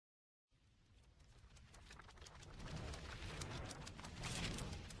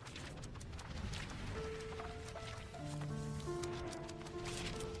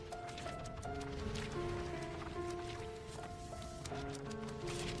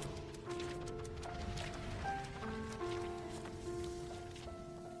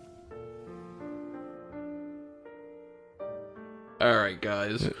All right,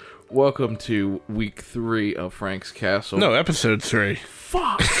 guys. Welcome to week 3 of Frank's Castle. No, episode 3.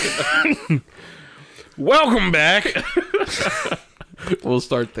 Fuck. Welcome back. We'll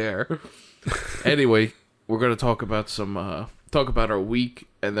start there. Anyway, we're going to talk about our week,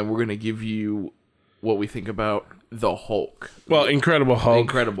 and then we're going to give you what we think about the Hulk. Well, Incredible Hulk.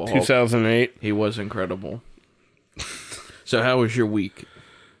 Incredible Hulk. 2008. He was incredible. So how was your week?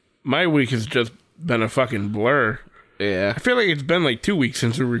 My week has just been a fucking blur. Yeah. I feel like it's been like 2 weeks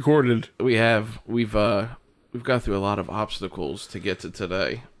since we recorded. We've got through a lot of obstacles to get to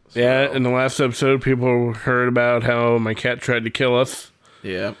today. So. Yeah, in the last episode, people heard about how my cat tried to kill us.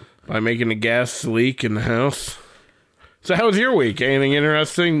 Yeah. By making a gas leak in the house. So how was your week? Anything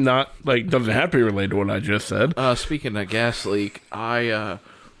interesting? Not, like, doesn't have to be related to what I just said. Speaking of gas leak, I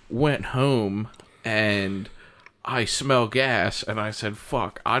went home and I smell gas, and I said,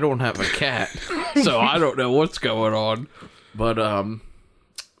 fuck, I don't have a cat, so I don't know what's going on. But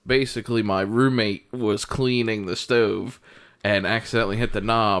basically my roommate was cleaning the stove and accidentally hit the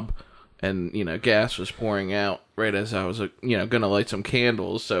knob, and, gas was pouring out right as I was, gonna light some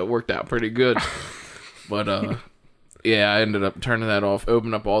candles, so it worked out pretty good. But, yeah, I ended up turning that off,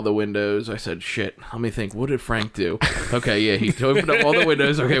 opened up all the windows. I said, shit, let me think, what did Frank do? Okay, yeah, he opened up all the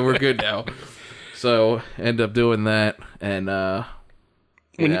windows. Okay, we're good now. So, end up doing that, and,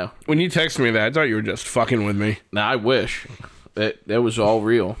 When you texted me that, I thought you were just fucking with me. Nah, I wish. That was all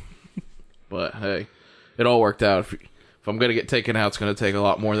real. But, hey, it all worked out. If I'm going to get taken out, it's going to take a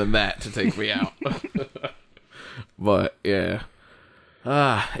lot more than that to take me out. But, yeah.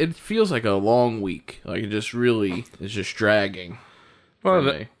 It feels like a long week. Like, it's just dragging.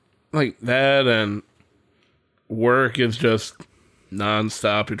 Well, like that and work is just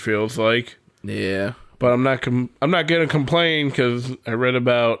nonstop, it feels like. Yeah. But I'm not going to complain because I read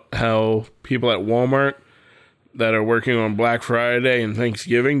about how people at Walmart that are working on Black Friday and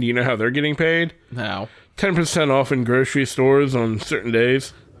Thanksgiving, do you know how they're getting paid? How? 10% off in grocery stores on certain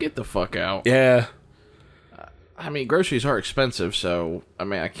days. Get the fuck out. Yeah. I mean, groceries are expensive, so,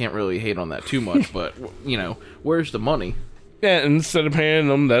 I can't really hate on that too much, but, where's the money? Yeah, and instead of paying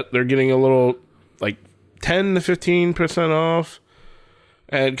them, that they're getting a little, like, 10 to 15% off.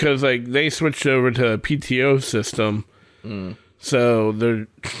 And because, like, they switched over to a PTO system, so they're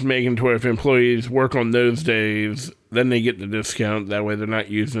making to where if employees work on those days, then they get the discount. That way they're not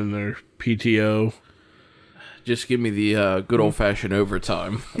using their PTO. Just give me the good old-fashioned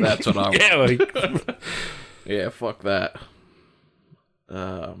overtime. That's what I want. Yeah, like... Yeah, fuck that.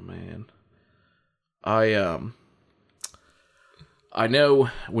 Oh, man. I know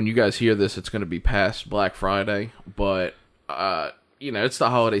when you guys hear this, it's going to be past Black Friday, but, it's the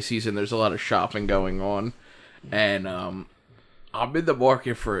holiday season. There's a lot of shopping going on, and I'm in the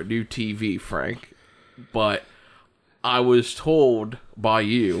market for a new TV, Frank, but I was told by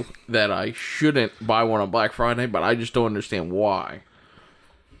you that I shouldn't buy one on Black Friday, but I just don't understand why.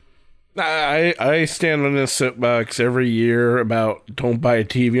 I stand on this soapbox every year about don't buy a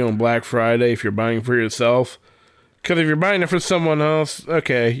TV on Black Friday if you're buying for yourself. Because if you're buying it for someone else,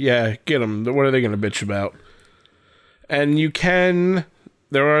 okay, yeah, get them. What are they going to bitch about? And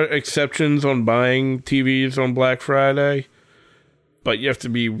there are exceptions on buying TVs on Black Friday, but you have to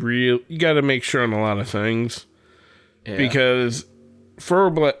be real. You got to make sure on a lot of things. Yeah. Because for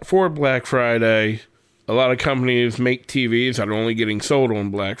Black Friday, a lot of companies make TVs that are only getting sold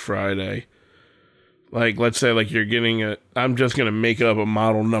on Black Friday. Like, let's say, like, you're getting I'm just going to make up a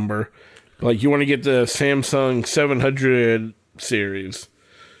model number. Like, you want to get the Samsung 700 series.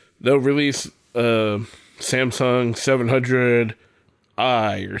 They'll release Samsung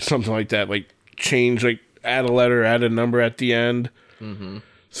 700i or something like that. Like, change, like, add a letter, add a number at the end. Mm-hmm.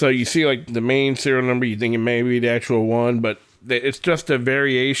 So you see, like, the main serial number, you think it may be the actual one, but it's just a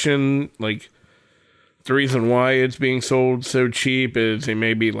variation, like... The reason why it's being sold so cheap is they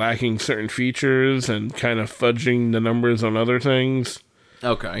may be lacking certain features and kind of fudging the numbers on other things.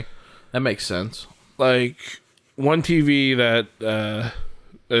 Okay. That makes sense. Like, one TV that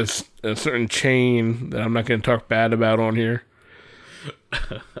is a certain chain that I'm not going to talk bad about on here.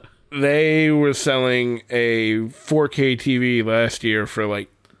 They were selling a 4K TV last year for like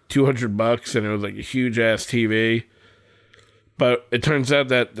 $200, and it was like a huge-ass TV. But it turns out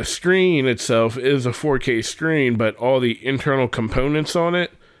that the screen itself is a 4K screen, but all the internal components on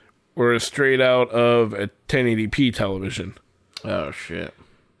it were straight out of a 1080p television. Oh, shit.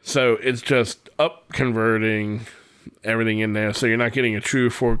 So it's just up converting everything in there, so you're not getting a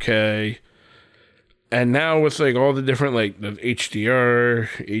true 4K. And now with like all the different, like the HDR,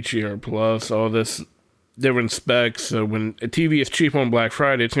 HDR Plus, all this different specs, so when a TV is cheap on Black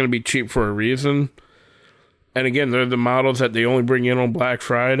Friday, it's going to be cheap for a reason. And again, they're the models that they only bring in on Black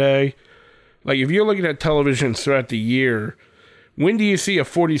Friday. Like, if you're looking at televisions throughout the year, when do you see a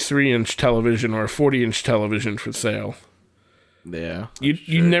 43-inch television or a 40-inch television for sale? Yeah.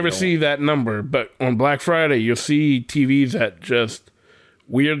 You never see that number, but on Black Friday, you'll see TVs at just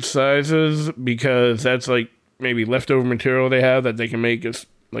weird sizes because that's like maybe leftover material they have that they can make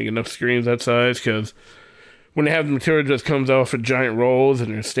like enough screens that size, because when they have the material just comes off of giant rolls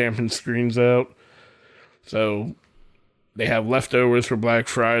and they're stamping screens out. So they have leftovers for Black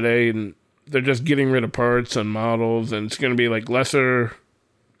Friday, and they're just getting rid of parts and models, and it's going to be like lesser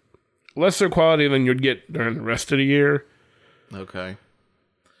quality than you'd get during the rest of the year. Okay.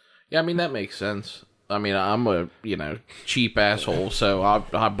 Yeah, I mean, that makes sense. I mean, I'm a, cheap asshole, so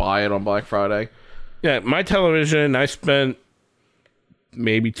I buy it on Black Friday. Yeah, my television, I spent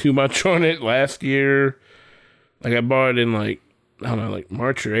maybe too much on it last year. Like, I bought it in,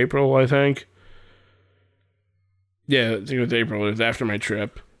 March or April, I think. Yeah, I think it was April. It was after my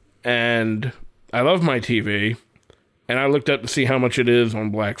trip. And I love my TV. And I looked up to see how much it is on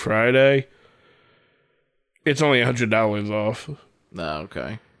Black Friday. It's only $100 off. Oh,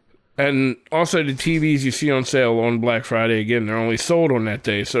 okay. And also the TVs you see on sale on Black Friday, again, they're only sold on that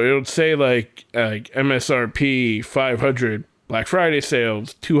day. So it would say like MSRP 500, Black Friday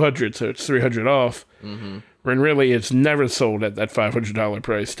sales 200, so it's 300 off. Mm-hmm. When really it's never sold at that $500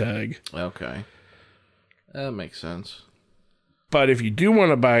 price tag. Okay. That makes sense. But if you do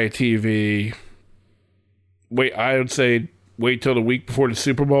want to buy a TV, I would say wait till the week before the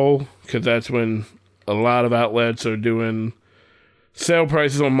Super Bowl, because that's when a lot of outlets are doing sale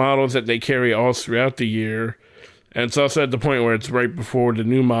prices on models that they carry all throughout the year. And it's also at the point where it's right before the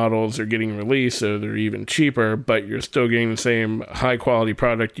new models are getting released, so they're even cheaper, but you're still getting the same high-quality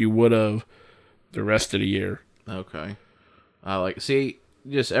product you would have the rest of the year. Okay.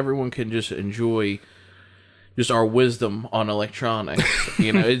 Just everyone can just enjoy just our wisdom on electronics.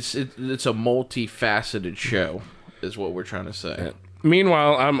 It's a multifaceted show, is what we're trying to say. Yeah.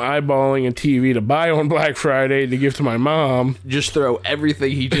 Meanwhile, I'm eyeballing a TV to buy on Black Friday to give to my mom. Just throw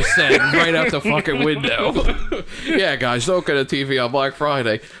everything he just said right out the fucking window. Yeah, guys, don't get a TV on Black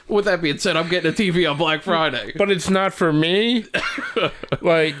Friday. With that being said, I'm getting a TV on Black Friday. But it's not for me.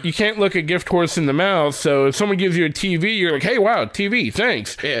 Like, you can't look a gift horse in the mouth, so if someone gives you a TV, you're like, hey, wow, TV,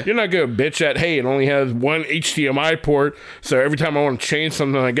 thanks. Yeah. You're not going to bitch at, hey, it only has one HDMI port, so every time I want to change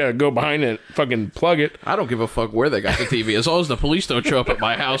something, I got to go behind it and fucking plug it. I don't give a fuck where they got the TV. As long as the police don't show up at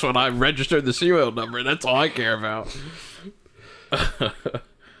my house when I registered the serial number, that's all I care about.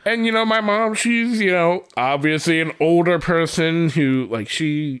 And, my mom, she's, obviously an older person who, like,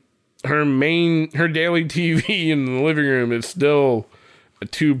 her daily TV in the living room is still a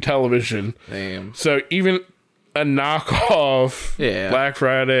tube television. Damn. So even a knockoff Black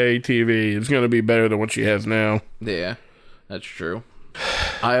Friday TV is going to be better than what she has now. Yeah, that's true.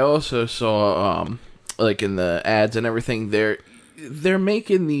 I also saw, in the ads and everything, they're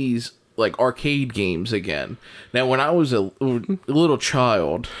making these like arcade games again. Now, when I was a little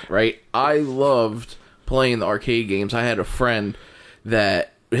child, right, I loved playing the arcade games. I had a friend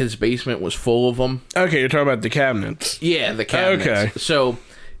that his basement was full of them. Okay, you're talking about the cabinets. Yeah, the cabinets. Okay. So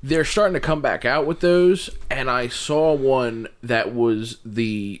they're starting to come back out with those, and I saw one that was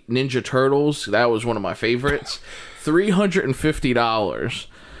the Ninja Turtles. That was one of my favorites. $350.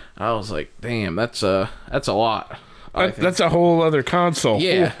 I was like, damn, that's a lot. That's a whole other console.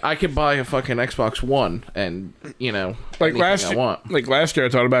 Yeah, I could buy a fucking Xbox One and, like last year I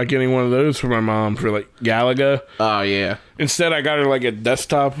thought about getting one of those for my mom for like Galaga. Oh, yeah. Instead, I got her like a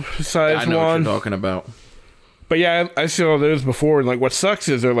desktop size one. I know what you're talking about. But yeah, I saw those before, and like what sucks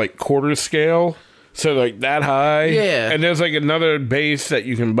is they're like quarter scale, so like that high. Yeah. And there's like another base that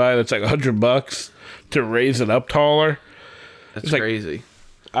you can buy that's like $100 to raise it up taller. That's crazy.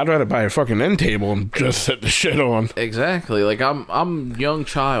 I'd rather buy a fucking end table and just set the shit on. Exactly. Like, I'm a young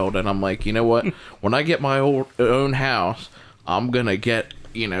child, and I'm like, you know what? When I get my own house, I'm gonna get,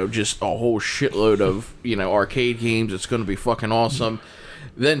 just a whole shitload of, arcade games. It's gonna be fucking awesome.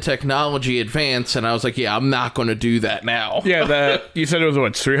 Then technology advanced, and I was like, yeah, I'm not gonna do that now. Yeah, you said it was,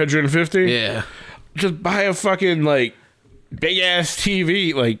 what, 350? Yeah. Just buy a fucking, like, big-ass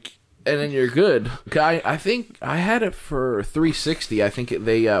TV, like... And then you're good. I think I had it for 360. I think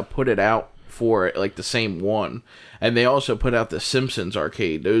they put it out for like the same one, and they also put out the Simpsons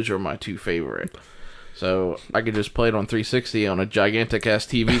arcade. Those are my two favorite. So I could just play it on 360 on a gigantic ass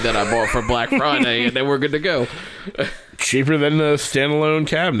TV that I bought for Black Friday, and then we're good to go. Cheaper than the standalone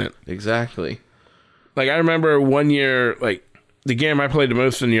cabinet. Exactly. Like, I remember one year, like, the game I played the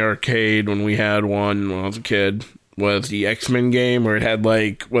most in the arcade when we had one when I was a kid was the X-Men game where it had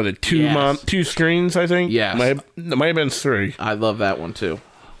like two screens, I think. Yes. It might have been 3. I love that one too.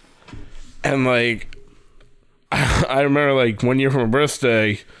 And like I remember like one year for my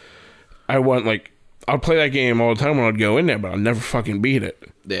birthday, I went like I'd play that game all the time when I'd go in there, but I'd never fucking beat it.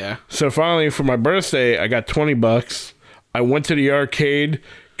 Yeah. So finally for my birthday, I got $20. I went to the arcade,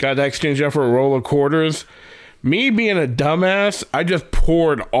 got that exchange out for a roll of quarters. Me being a dumbass, I just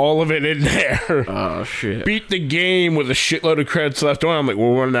poured all of it in there. Oh, shit. Beat the game with a shitload of credits left on. I'm like,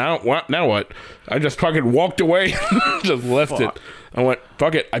 well, now what? I just fucking walked away. Just left it. I went,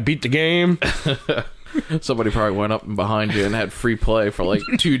 fuck it. I beat the game. Somebody probably went up and behind you and had free play for like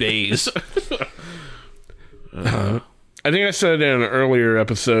 2 days. I think I said in an earlier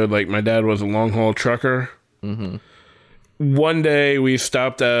episode, like, my dad was a long-haul trucker. Mm-hmm. One day we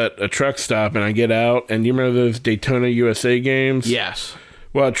stopped at a truck stop and I get out, and you remember those Daytona USA games? Yes.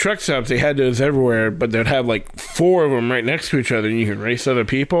 Well, at truck stops, they had those everywhere, but they'd have like 4 of them right next to each other and you could race other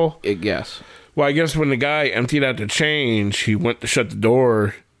people. Yes. Well, I guess when the guy emptied out the change, he went to shut the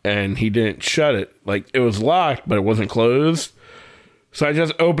door and he didn't shut it. Like, it was locked, but it wasn't closed. So I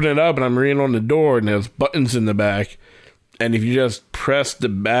just opened it up and I'm reading on the door and there's buttons in the back. And if you just press the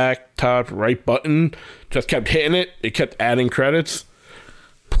back top right button, just kept hitting it, it kept adding credits.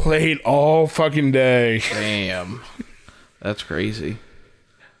 Played all fucking day. Damn. That's crazy.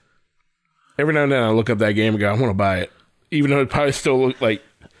 Every now and then I look up that game and go, I want to buy it. Even though it probably still look like...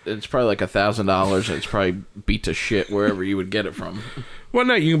 It's probably like $1,000. It's probably beat to shit wherever you would get it from. Well,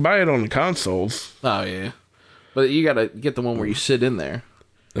 no, you can buy it on the consoles. Oh, yeah. But you got to get the one where you sit in there.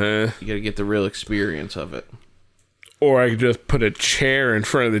 You got to get the real experience of it. Or I could just put a chair in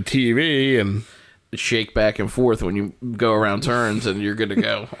front of the TV and... shake back and forth when you go around turns and you're good to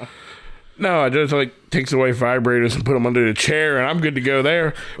go. No, I just like takes away vibrators and put them under the chair and I'm good to go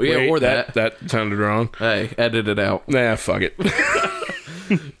there. Well, yeah, or that. That sounded wrong. Hey, edit it out. Nah, fuck it.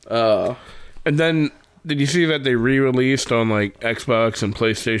 And then, did you see that they re-released on like Xbox and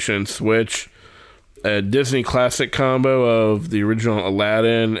PlayStation and Switch a Disney Classic combo of the original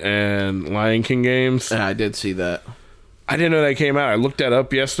Aladdin and Lion King games? I did see that. I didn't know that came out. I looked that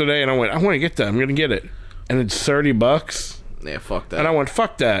up yesterday and I went, I want to get that. I'm going to get it. And it's $30. Yeah, fuck that. And I went,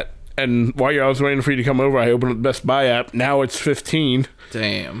 fuck that. And while I was waiting for you to come over, I opened up the Best Buy app. Now it's $15.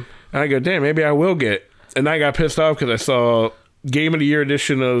 Damn. And I go, damn, maybe I will get it. And I got pissed off because I saw Game of the Year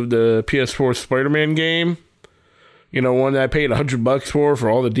edition of the PS4 Spider-Man game. You know, one that I paid $100 for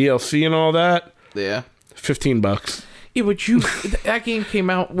all the DLC and all that. Yeah. $15. Yeah, but that game came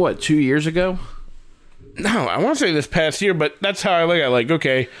out, what, 2 years ago? No, I want to say this past year, but that's how I look at it. Like,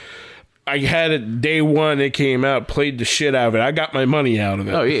 okay, I had it day one, it came out, played the shit out of it. I got my money out of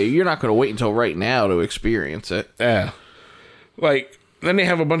it. Oh, yeah, you're not going to wait until right now to experience it. Yeah. Like, then they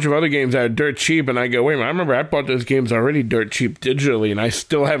have a bunch of other games that are dirt cheap, and I go, wait a minute, I remember I bought those games already dirt cheap digitally, and I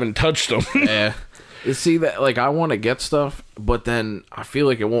still haven't touched them. Yeah. You see that, like, I want to get stuff, but then I feel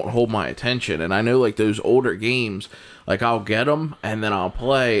like it won't hold my attention. And I know, like, those older games, like, I'll get them, and then I'll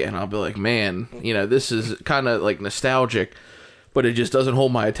play, and I'll be like, man, you know, this is kind of, like, nostalgic, but it just doesn't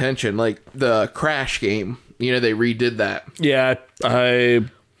hold my attention. Like, the Crash game, you know, they redid that. Yeah, I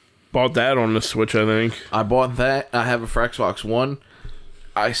bought that on the Switch, I think. I bought that. I have it for Xbox One.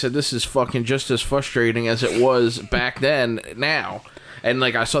 I said, this is fucking just as frustrating as it was back then now. And,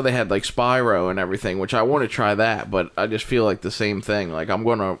 like, I saw they had, like, Spyro and everything, which I want to try that, but I just feel like the same thing. Like, I'm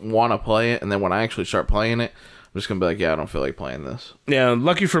going to want to play it, and then when I actually start playing it, I'm just going to be like, yeah, I don't feel like playing this. Yeah,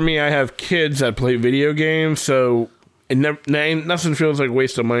 lucky for me, I have kids that play video games, so nothing feels like a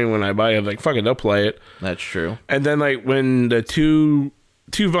waste of money when I buy it. Like, fuck it, they'll play it. That's true. And then, like, when the two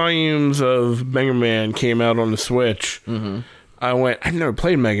volumes of Mega Man came out on the Switch, I went, I've never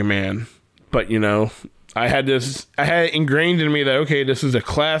played Mega Man, but, you know... I had it ingrained in me that, okay, this is a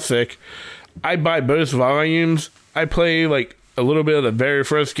classic. I buy both volumes. I play, like, a little bit of the very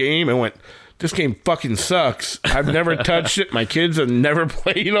first game and went, this game fucking sucks. I've never touched it. My kids have never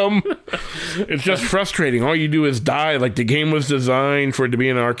played them. It's just frustrating. All you do is die. Like, the game was designed for it to be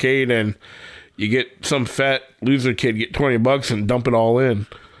an arcade, and you get some fat loser kid get $20 and dump it all in.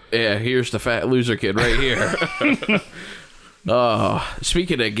 Yeah, here's the fat loser kid right here.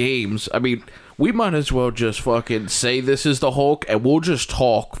 Speaking of games, I mean... we might as well just fucking say this is the Hulk, and we'll just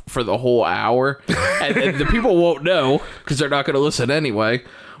talk for the whole hour. And the people won't know, because they're not going to listen anyway.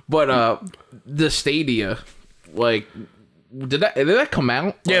 But the Stadia, like, did that come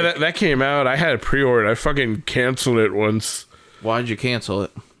out? Yeah, that came out. I had it pre-ordered. I fucking canceled it once. Why'd you cancel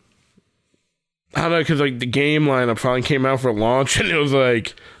it? I don't know, because, like, the game lineup finally came out for launch, and it was,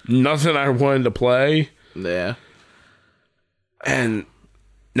 like, nothing I wanted to play. Yeah. And...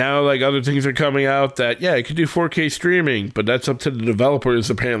 now, like, other things are coming out that, yeah, it could do 4K streaming, but that's up to the developers,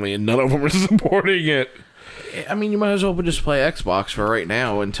 apparently, and none of them are supporting it. I mean, you might as well just play Xbox for right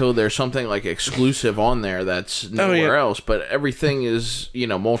now until there's something, like, exclusive on there that's nowhere else. But everything is,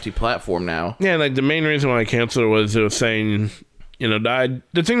 multi-platform now. Yeah, like, the main reason why I canceled was it was saying,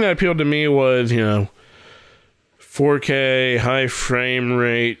 the thing that appealed to me was, 4K, high frame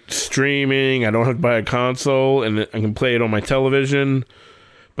rate, streaming. I don't have to buy a console, and I can play it on my television.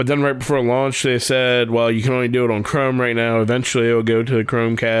 But then right before launch, they said, well, you can only do it on Chrome right now. Eventually, it'll go to the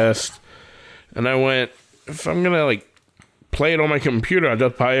Chromecast. And I went, if I'm going to, like, play it on my computer, I'll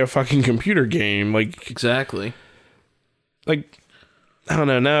just buy a fucking computer game. Like, exactly. Like, I don't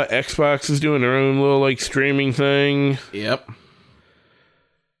know. Now Xbox is doing their own little, like, streaming thing. Yep.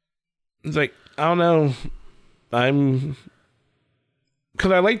 It's like, I don't know.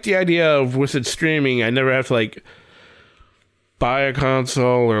 Because I like the idea of, with it streaming, I never have to, like, buy a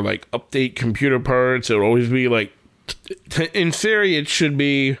console or, like, update computer parts. It'll always be, like, in theory, it should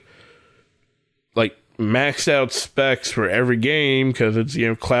be, like, maxed out specs for every game because it's,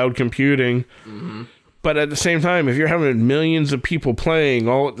 cloud computing. Mm-hmm. But at the same time, if you're having millions of people playing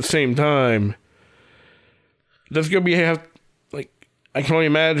all at the same time, there's going to be, I can only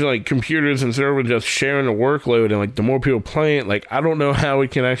imagine, like, computers and servers just sharing the workload, and, like, the more people play it, like, I don't know how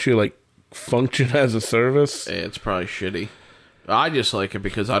it can actually, like, function as a service. It's probably shitty. I just like it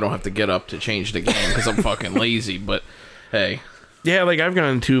because I don't have to get up to change the game because I'm fucking lazy, but hey. Yeah, like, I've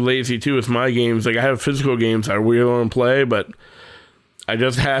gotten too lazy, too, with my games. Like, I have physical games I really want to play, but I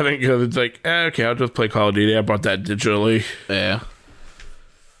just haven't because it's like, okay, I'll just play Call of Duty. I bought that digitally. Yeah.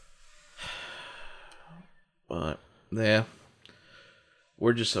 But, yeah.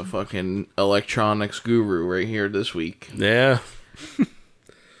 We're just a fucking electronics guru right here this week. Yeah.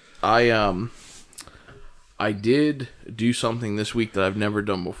 I did do something this week that I've never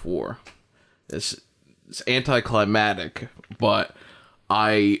done before. It's anticlimactic, but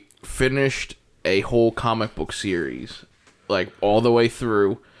I finished a whole comic book series, like, all the way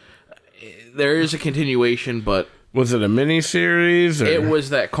through. There is a continuation, but... Was it a mini-series? Or? It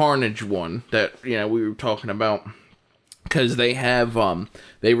was that Carnage one that, we were talking about. Because they have,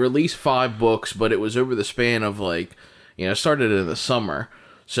 they released 5 books, but it was over the span of, like, started in the summer.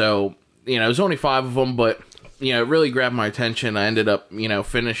 So, it was only 5 of them, but, it really grabbed my attention. I ended up,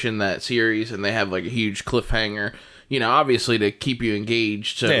 finishing that series, and they have, like, a huge cliffhanger, obviously to keep you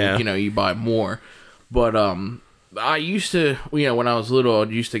engaged, so, yeah. You buy more. But, I used to, when I was little, I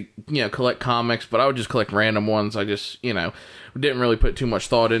used to, collect comics, but I would just collect random ones. I just, didn't really put too much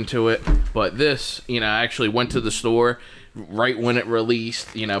thought into it. But this, I actually went to the store right when it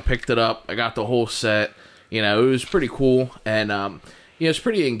released, picked it up. I got the whole set. It was pretty cool. And, it's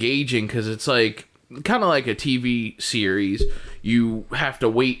pretty engaging because it's like, kind of like a TV series. You have to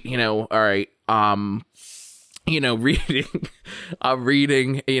wait, all right, reading, I'm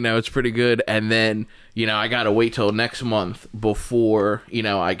reading, it's pretty good. And then, I gotta wait till next month before,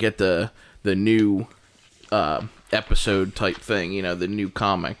 I get the new, episode type thing, the new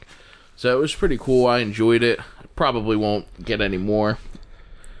comic. So it was pretty cool. I enjoyed it. Probably won't get any more.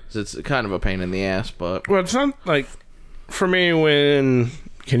 It's kind of a pain in the ass, but... Well, it's not, like, for me when...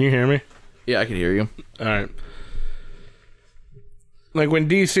 Can you hear me? Yeah, I can hear you. Alright. Like, when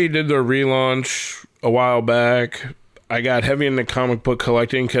DC did their relaunch a while back, I got heavy into comic book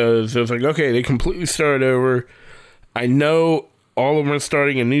collecting because it was like, okay, they completely started over. I know all of them are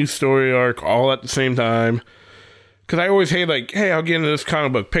starting a new story arc all at the same time. Because I always hate, like, hey, I'll get into this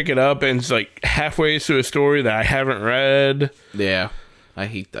comic book, pick it up, and it's, like, halfway through a story that I haven't read. Yeah, I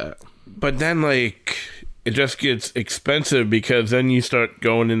hate that. But then, like, it just gets expensive because then you start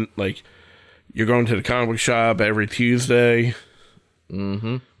going in, like, you're going to the comic book shop every Tuesday.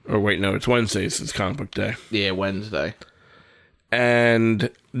 Mm-hmm. Or wait, no, it's Wednesdays. It's comic book day. Yeah, Wednesday. And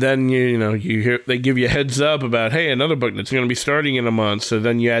then, you hear they give you a heads up about, hey, another book that's going to be starting in a month. So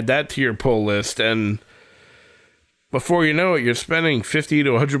then you add that to your pull list, and... Before you know it, you're spending $50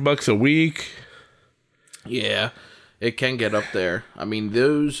 to $100 a week. Yeah, it can get up there. I mean,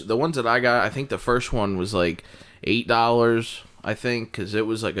 the ones that I got, I think the first one was like $8, I think, because it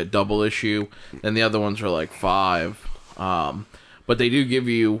was like a double issue. And the other ones were like $5. But they do give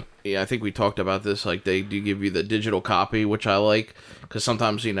you, I think we talked about this, like they do give you the digital copy, which I like. Because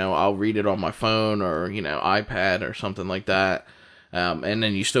sometimes, I'll read it on my phone or, iPad or something like that. And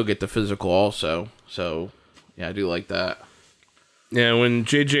then you still get the physical also. So... Yeah, I do like that. Yeah, when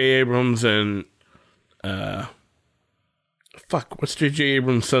J.J. Abrams and... what's J.J.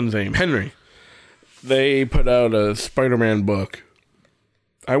 Abrams' son's name? Henry. They put out a Spider-Man book.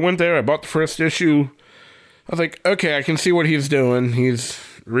 I went there, I bought the first issue. I was like, okay, I can see what he's doing. He's,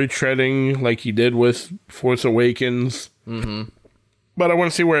 retreading like he did with Force Awakens. Mm-hmm. But I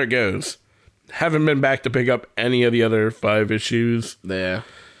want to see where it goes. Haven't been back to pick up any of the other 5 issues. Yeah.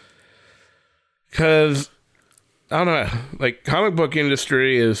 Because, I don't know, like, comic book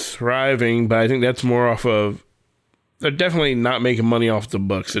industry is thriving, but I think that's more off of, they're definitely not making money off the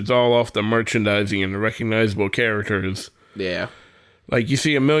books. It's all off the merchandising and the recognizable characters. Yeah. Like, you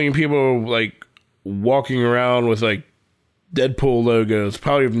see a million people, like, walking around with, like, Deadpool logos.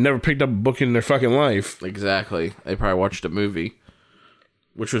 Probably have never picked up a book in their fucking life. Exactly. They probably watched a movie,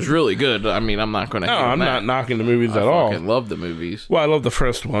 which was really good. I mean, I'm not going to. No, I'm not knocking the movies at all. I fucking love the movies. Well, I love the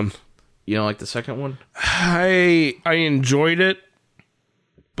first one. You don't like the second one? I enjoyed it,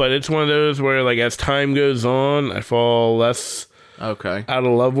 but it's one of those where, like, as time goes on, I fall less out of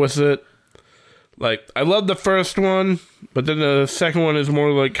love with it. Like, I love the first one, but then the second one is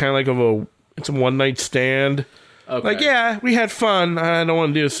more like kind of like it's a one night stand. Okay. Like, yeah, we had fun. I don't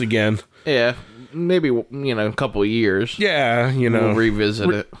want to do this again. Yeah, maybe, a couple of years. Yeah, we'll revisit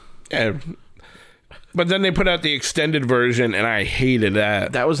it. Yeah. But then they put out the extended version, and I hated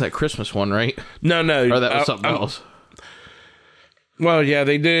that. That was that Christmas one, right? No. Or that was something else. Well, yeah,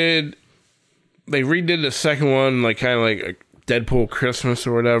 they did. They redid the second one, like, kind of like a Deadpool Christmas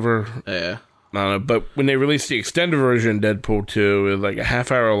or whatever. Yeah. I don't know, but when they released the extended version, Deadpool 2, it was like a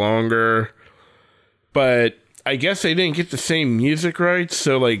half hour longer. But I guess they didn't get the same music rights,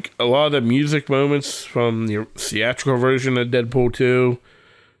 so, like, a lot of the music moments from the theatrical version of Deadpool 2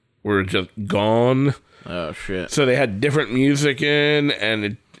 were just gone. Oh, shit. So they had different music in,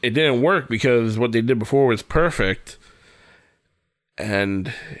 and it didn't work because what they did before was perfect.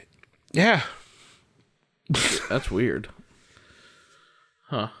 And, yeah. That's weird.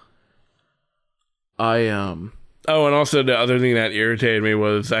 Huh. Oh, and also the other thing that irritated me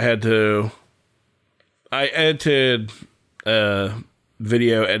was I edited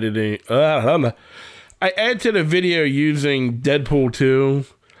video editing. I edited a video using Deadpool 2,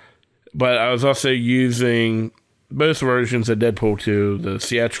 but I was also using both versions of Deadpool 2, the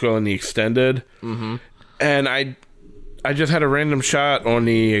theatrical and the extended. Mm-hmm. And I just had a random shot on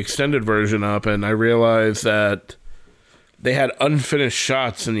the extended version up, and I realized that they had unfinished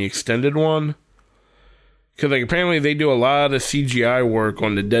shots in the extended one. Because, like, apparently they do a lot of CGI work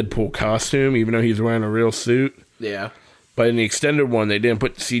on the Deadpool costume, even though he's wearing a real suit. Yeah. But in the extended one, they didn't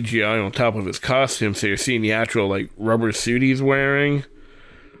put the CGI on top of his costume, so you're seeing the actual, like, rubber suit he's wearing.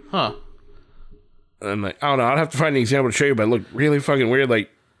 Huh. And, like, I don't know, I'd have to find an example to show you, but it looked really fucking weird.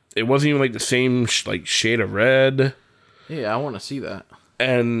 Like, it wasn't even, like, the same, shade of red. Yeah, I want to see that.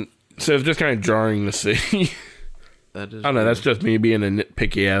 And so it's just kind of jarring to see. That is I don't know, that's just me being a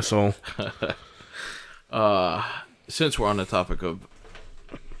nitpicky asshole. Since we're on the topic of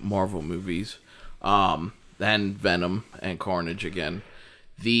Marvel movies, and Venom and Carnage again,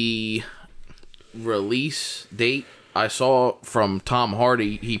 the release date I saw from Tom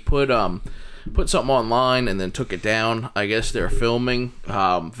Hardy, he put something online and then took it down. I guess they're filming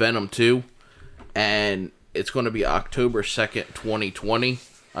Venom 2, and it's going to be October 2nd, 2020,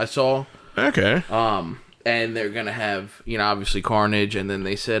 I saw. Okay. And they're going to have, obviously Carnage, and then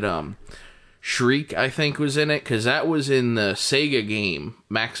they said Shriek, I think, was in it, because that was in the Sega game,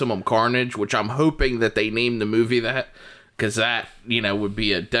 Maximum Carnage, which I'm hoping that they named the movie that, because that, would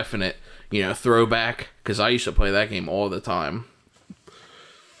be a definite, throwback, because I used to play that game all the time.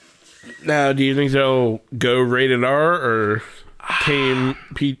 Now, do you think they'll go rated R, or tame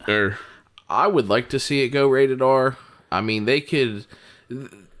Pete, or... I would like to see it go rated R. I mean, they could...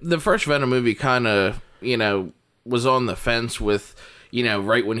 The first Venom movie kind of, was on the fence with...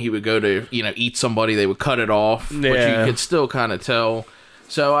 right when he would go to, eat somebody, they would cut it off, which you could still kind of tell.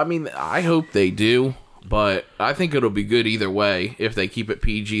 So, I mean, I hope they do, but I think it'll be good either way if they keep it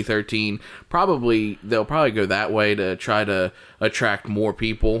PG-13. They'll probably go that way to try to attract more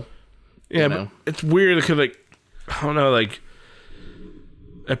people. Yeah, but it's weird because, like, I don't know, like,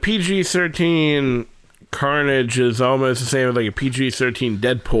 a PG-13 Carnage is almost the same as, like, a PG-13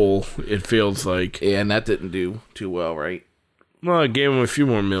 Deadpool, it feels like. Yeah, and that didn't do too well, right? Well, I gave him a few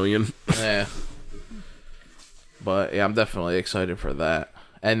more million. Yeah. But, yeah, I'm definitely excited for that.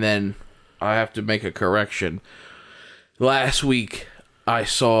 And then I have to make a correction. Last week, I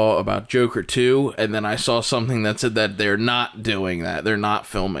saw about Joker 2, and then I saw something that said that they're not doing that. They're not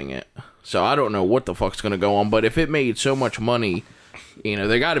filming it. So I don't know what the fuck's going to go on, but if it made so much money,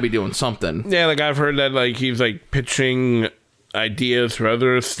 they got to be doing something. Yeah, like, I've heard that, like, he's, like, pitching ideas for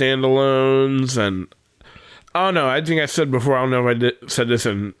other standalones, and... I don't know. I think I said before, I don't know if I said this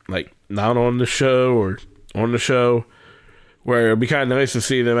in, like, not on the show or on the show, where it'd be kind of nice to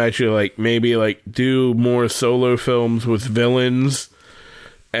see them actually, like, maybe, like, do more solo films with villains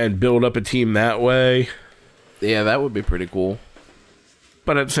and build up a team that way. Yeah, that would be pretty cool.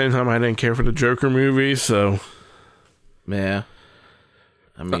 But at the same time, I didn't care for the Joker movie, so... Yeah.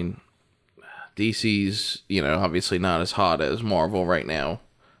 I mean, DC's, obviously not as hot as Marvel right now,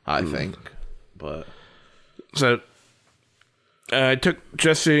 I think. But... So, I took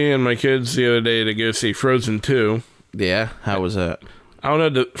Jesse and my kids the other day to go see Frozen 2. Yeah? How was that? I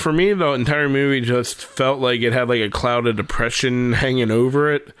don't know. For me, the entire movie just felt like it had like a cloud of depression hanging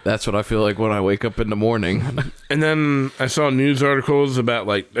over it. That's what I feel like when I wake up in the morning. And then I saw news articles about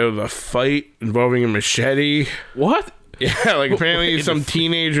like there was a fight involving a machete. What? Yeah, like apparently some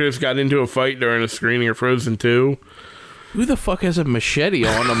teenagers got into a fight during a screening of Frozen 2. Who the fuck has a machete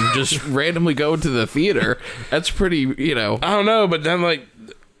on them just randomly going to the theater? That's pretty, I don't know, but then like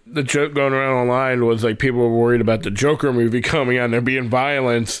the joke going around online was like people were worried about the Joker movie coming out and there being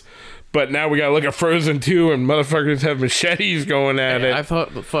violence. But now we gotta look at Frozen 2 and motherfuckers have machetes going at it. I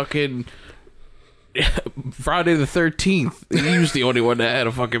thought the fucking Friday the 13th, he was the only one that had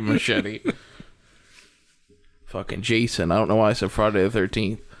a fucking machete. Fucking Jason. I don't know why I said Friday the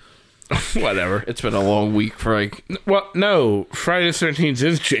 13th. Whatever. It's been a long week for like... Well, no. Friday the 13th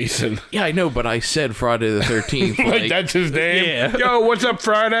is Jason. Yeah, I know, but I said Friday the 13th. Like that's his name? Yeah. Yo, what's up,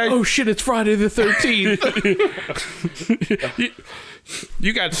 Friday? Oh shit, it's Friday the 13th.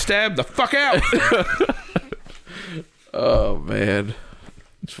 You got stabbed the fuck out. Oh, man.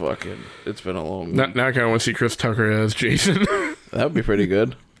 It's been a long week. Now I kind of want to see Chris Tucker as Jason. That would be pretty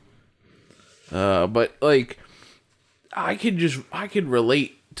good. But, like, I could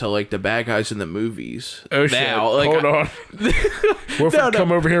relate to like the bad guys in the movies. Oh shit! Like, hold on. Wolford,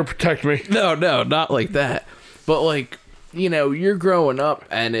 come over here and protect me. No, not like that. But like, you're growing up,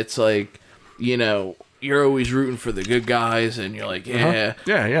 and it's like, you're always rooting for the good guys, and you're like, yeah,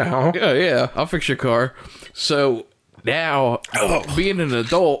 yeah, I'll fix your car. So now, being an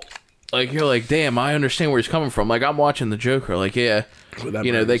adult, like you're like, damn, I understand where he's coming from. Like I'm watching the Joker, like they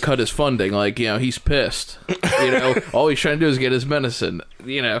cut his funding, like he's pissed. All he's trying to do is get his medicine.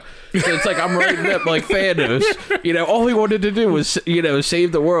 So it's like I'm writing up like Thanos. All he wanted to do was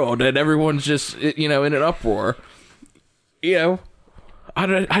save the world, and everyone's just in an uproar. I'm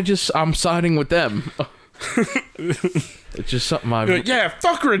siding with them. It's just something I've... Yeah,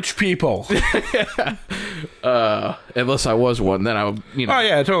 fuck rich people. Unless I was one, then I would, Oh,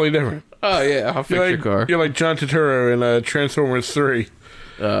 yeah, totally different. Oh, yeah, I'll fix your car. You're like John Turturro in Transformers 3.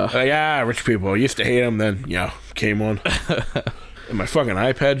 Rich people. I used to hate them, then, came on. And my fucking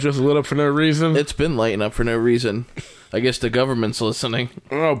iPad just lit up for no reason. It's been lighting up for no reason. I guess the government's listening.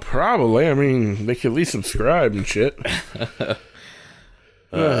 Oh, probably. I mean, they could at least subscribe and shit.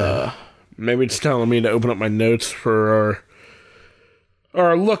 Maybe it's telling me to open up my notes for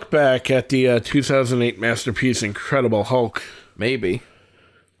our look back at the 2008 masterpiece Incredible Hulk. Maybe.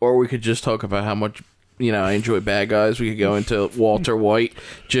 Or we could just talk about how much, I enjoy bad guys. We could go into Walter White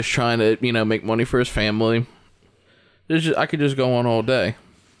just trying to, make money for his family. I could just go on all day.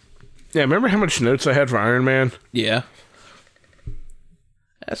 Yeah, remember how much notes I had for Iron Man? Yeah.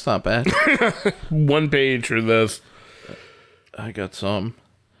 That's not bad. 1 page for this. I got some.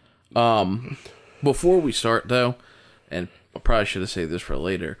 Before we start, though, and I probably should have saved this for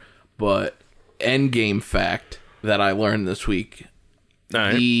later, but Endgame fact that I learned this week.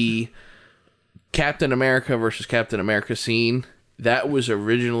 Right. The Captain America versus Captain America scene, that was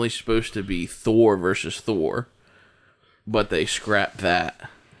originally supposed to be Thor versus Thor, but they scrapped that.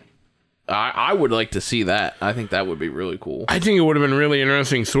 I would like to see that. I think that would be really cool. I think it would have been really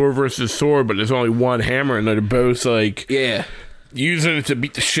interesting, Thor versus Thor, but there's only one hammer, and they're both, using it to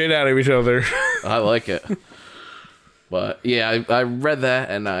beat the shit out of each other. I like it. But, yeah, I read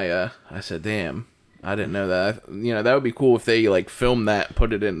that, and I said, damn, I didn't know that. That would be cool if they, filmed that,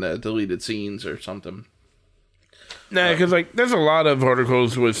 put it in the deleted scenes or something. Nah, because, there's a lot of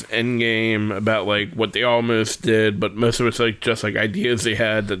articles with Endgame about, what they almost did, but most of it's, just, ideas they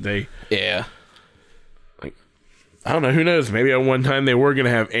had that they... Yeah. I don't know, who knows? Maybe at one time they were going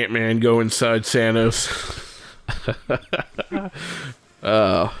to have Ant-Man go inside Thanos.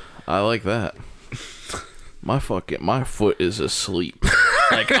 I like that. My foot is asleep.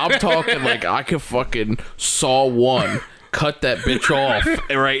 I'm talking I could fucking Saw 1, cut that bitch off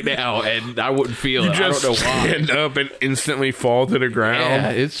right now, and I wouldn't feel it. I don't know why. Stand up and instantly fall to the ground.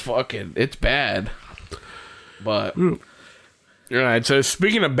 Yeah, it's bad. But alright, so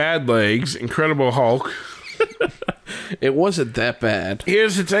speaking of bad legs, Incredible Hulk. It wasn't that bad.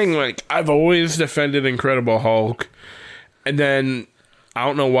 Here's the thing, I've always defended Incredible Hulk, and then I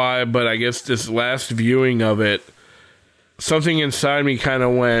don't know why, but I guess this last viewing of it, something inside me kind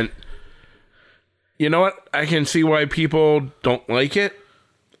of went, you know what? I can see why people don't like it.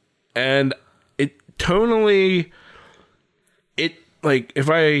 And it tonally, if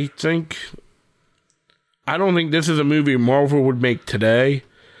I think, I don't think this is a movie Marvel would make today.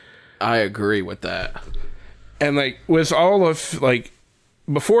 I agree with that. And with all of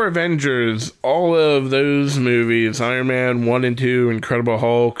before Avengers, all of those movies, Iron Man 1 and 2, Incredible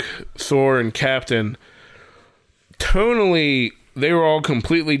Hulk, Thor, and Captain, tonally, they were all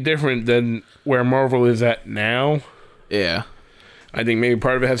completely different than where Marvel is at now. Yeah. I think maybe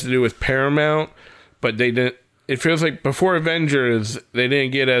part of it has to do with Paramount, but they didn't. It feels like before Avengers, they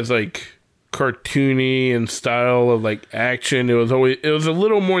didn't get as cartoony and style of action. It was a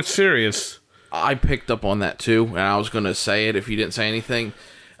little more serious. I picked up on that too, and I was going to say it if you didn't say anything.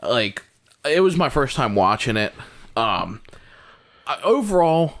 It was my first time watching it.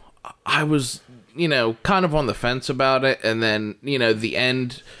 Overall, I was, kind of on the fence about it, and then, the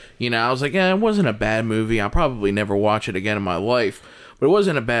end, I was like, yeah, it wasn't a bad movie. I'll probably never watch it again in my life, but it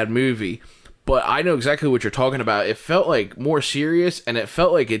wasn't a bad movie. But I know exactly what you're talking about. It felt more serious, and it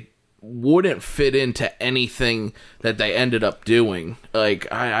felt like it wouldn't fit into anything that they ended up doing.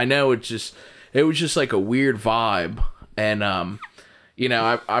 I know it was just a weird vibe. And,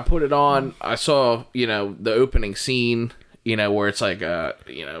 I put it on. I saw, the opening scene, where it's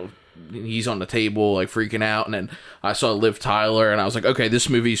he's on the table, freaking out. And then I saw Liv Tyler, and I was like, okay, this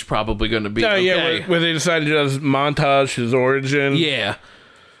movie's probably going to be okay. Yeah, where they decided to just montage his origin. Yeah.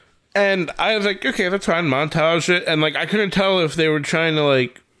 And I was like, okay, that's fine, montage it. And, I couldn't tell if they were trying to,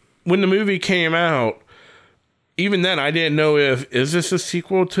 when the movie came out, even then, I didn't know is this a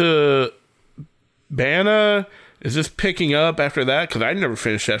sequel to Banna? Is this picking up after that? Because I never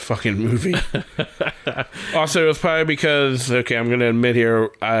finished that fucking movie. Also, it was probably because, okay, I'm going to admit here,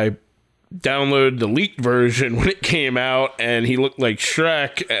 I downloaded the leaked version when it came out, and he looked like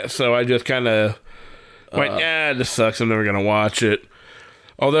Shrek, so I just kind of went, this sucks, I'm never going to watch it.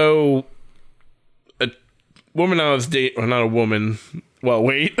 Although, a woman I was dating, well, not a woman, well,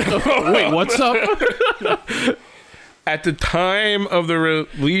 wait. Wait, what's up? At the time of the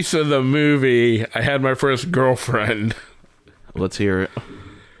release of the movie, I had my first girlfriend. Let's hear it.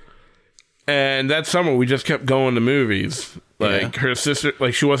 And that summer, we just kept going to movies. Her sister,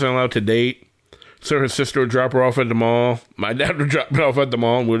 she wasn't allowed to date. So her sister would drop her off at the mall. My dad would drop her off at the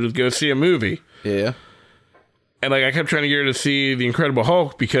mall, and we'd just go see a movie. Yeah. And I kept trying to get her to see The Incredible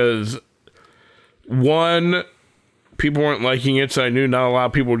Hulk because, one, people weren't liking it, so I knew not a lot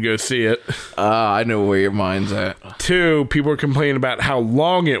of people would go see it. I know where your mind's at. Two, people were complaining about how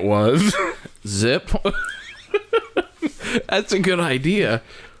long it was. Zip. That's a good idea.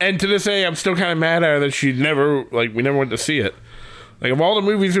 And to this day, I'm still kind of mad at her that we never went to see it. Of all the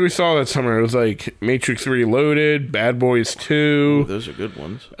movies that we saw that summer, it was Matrix Reloaded, Bad Boys 2. Ooh, those are good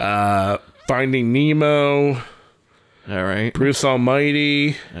ones. Finding Nemo. All right. Bruce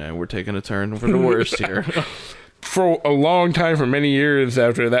Almighty. And we're taking a turn for the worst here. For a long time, for many years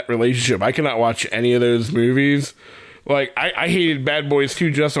after that relationship, I could not watch any of those movies. I hated Bad Boys 2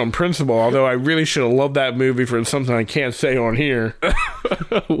 just on principle, although I really should have loved that movie for something I can't say on here.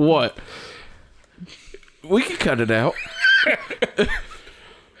 What? We can cut it out.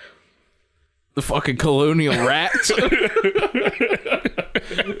 The fucking colonial rats.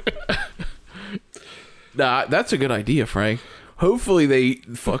 Nah, that's a good idea, Frank. Hopefully they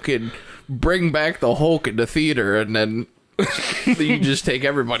fucking bring back the Hulk in the theater, and then you just take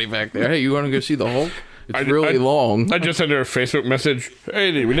everybody back there. Hey, you want to go see the Hulk? It's really long. I just sent her a Facebook message.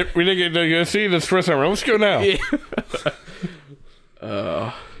 Hey, we didn't get to go see this first time. Let's go now.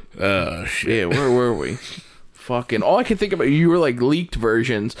 Yeah. Shit. Where were we? Fucking. All I can think about, you were leaked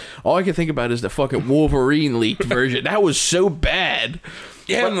versions. All I can think about is the fucking Wolverine leaked version. That was so bad.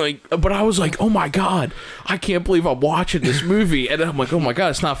 Yeah, but I was like, oh my god, I can't believe I'm watching this movie, and then I'm like, oh my god,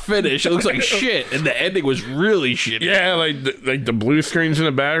 it's not finished. It looks like shit, and the ending was really shitty. Yeah, the blue screens in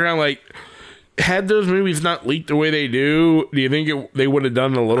the background. Had those movies not leaked the way they do you think they would have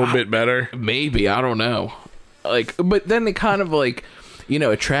done a little bit better? Maybe, I don't know. But then they kind of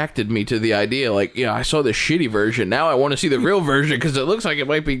attracted me to the idea. I saw the shitty version. Now I want to see the real version because it looks like it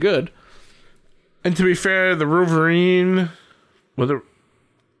might be good. And to be fair, the Wolverine,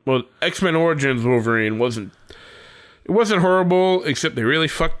 X-Men Origins Wolverine wasn't horrible, except they really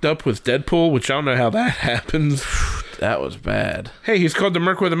fucked up with Deadpool, which I don't know how that happens. That was bad. Hey, he's called the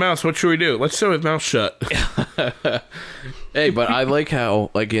Merc with a mouse. What should we do? Let's sew his mouth shut. Hey, but I like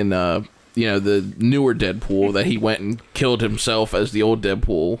how, in the newer Deadpool, that he went and killed himself as the old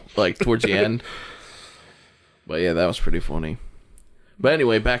Deadpool, towards the end. But yeah, that was pretty funny. But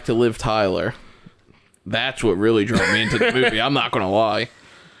anyway, back to Liv Tyler. That's what really drew me into the movie. I'm not going to lie.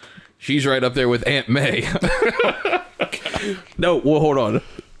 She's right up there with Aunt May. No, well, hold on.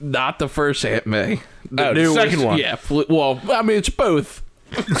 Not the first Aunt May. The second one. Yeah. Well, I mean, it's both.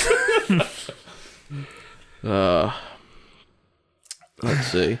 Let's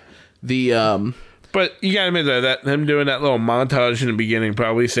see. But you gotta admit that them doing that little montage in the beginning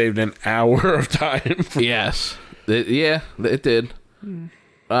probably saved an hour of time. Yes. It did.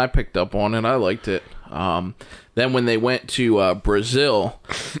 I picked up on it. I liked it. Then when they went to Brazil,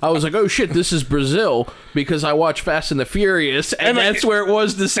 I was like, oh shit, this is Brazil, because I watched Fast and the Furious, and that's where it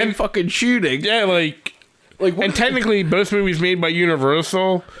was the same fucking shooting. Yeah, and technically both movies made by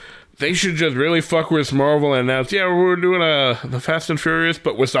Universal. They should just really fuck with Marvel and announce, yeah, we're doing the Fast and Furious,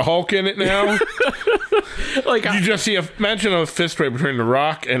 but with the Hulk in it now. Just imagine a fist fight between The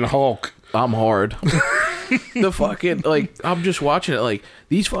Rock and Hulk. I'm hard. The fucking, I'm just watching it,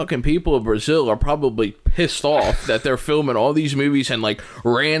 these fucking people in Brazil are probably pissed off that they're filming all these movies and,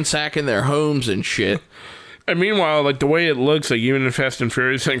 ransacking their homes and shit. And meanwhile, the way it looks, even in Fast and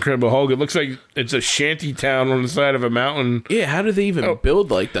Furious and Incredible Hulk, it looks like it's a shanty town on the side of a mountain. Yeah, how do they even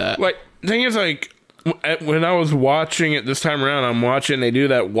build like that? The thing is, when I was watching it this time around, I'm watching, they do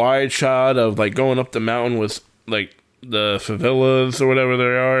that wide shot of, going up the mountain with, the favelas or whatever they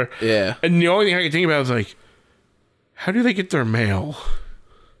are. Yeah. And the only thing I can think about is, how do they get their mail?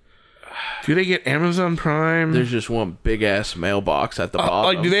 Do they get Amazon Prime? There's just one big-ass mailbox at the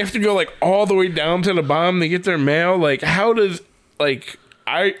bottom. Do they have to go, all the way down to the bottom to get their mail? How does,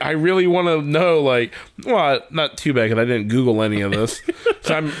 I really want to know, well, not too bad, because I didn't Google any of this.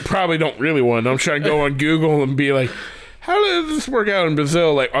 So I probably don't really want to know. I'm trying to go on Google and be how does this work out in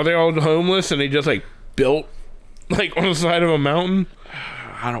Brazil? Are they all homeless and they just, built, on the side of a mountain?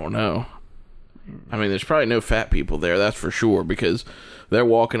 I don't know. I mean, there's probably no fat people there, that's for sure, because they're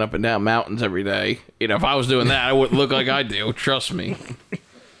walking up and down mountains every day. If I was doing that, I wouldn't look like I do. Trust me.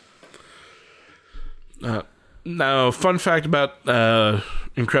 Now, fun fact about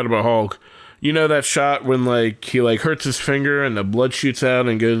Incredible Hulk. You know that shot when, he, hurts his finger and the blood shoots out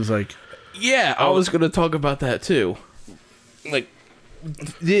and goes, Yeah, I was going to talk about that, too.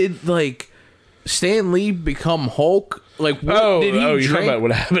 Did, Stan Lee become Hulk? Did he drink? You know about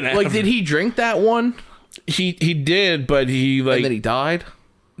what happened? Did he drink that one? He did, but he and then he died.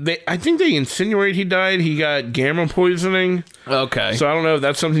 I think they insinuate he died. He got gamma poisoning. Okay, so I don't know if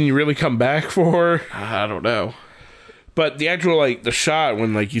that's something you really come back for. I don't know. But the actual the shot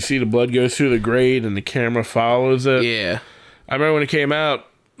when you see the blood go through the grate and the camera follows it. Yeah, I remember when it came out.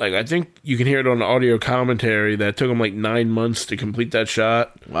 I think you can hear it on the audio commentary that it took them 9 months to complete that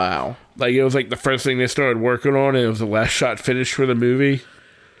shot. Wow. It was the first thing they started working on, and it was the last shot finished for the movie.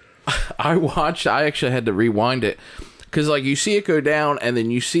 I actually had to rewind it. Because, you see it go down, and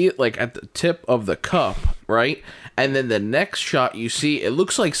then you see it, at the tip of the cup, right? And then the next shot you see, it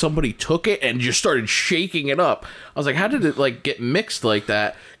looks like somebody took it and just started shaking it up. I was like, how did it, get mixed like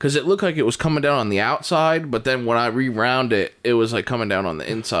that? Because it looked like it was coming down on the outside, but then when I rewound it, it was, coming down on the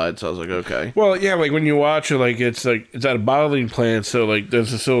inside. So I was like, okay. Well, yeah, when you watch it, it's at a bottling plant, so,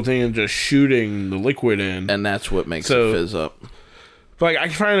 there's this little thing of just shooting the liquid in. And that's what makes it fizz up. But I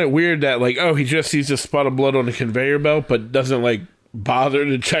find it weird that he just sees a spot of blood on the conveyor belt, but doesn't bother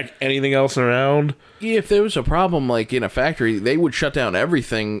to check anything else around. Yeah, if there was a problem in a factory, they would shut down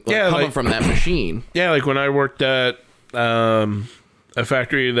everything coming from that machine. Yeah, when I worked at a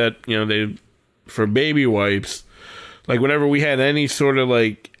factory that they for baby wipes, whenever we had any sort of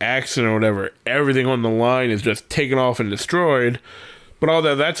accident or whatever, everything on the line is just taken off and destroyed. But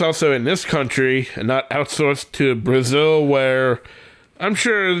although that's also in this country and not outsourced to Brazil, where I'm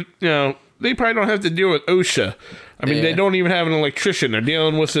sure, they probably don't have to deal with OSHA. I mean, They don't even have an electrician. They're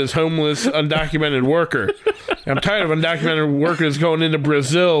dealing with this homeless, undocumented worker. I'm tired of undocumented workers going into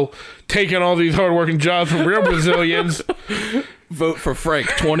Brazil, taking all these hardworking jobs from real Brazilians. Vote for Frank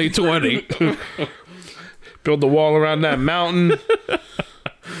 2020. Build the wall around that mountain.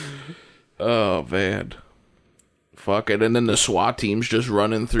 Oh, man. Fuck it. And then the SWAT team's just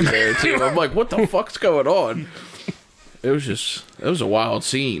running through there, too. I'm like, what the fuck's going on? It was a wild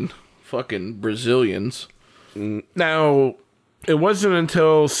scene. Fucking Brazilians. Now, it wasn't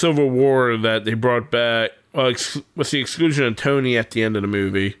until Civil War that they brought back, with the exclusion of Tony at the end of the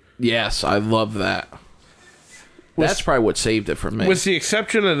movie. Yes, I love that. That's probably what saved it for me. With the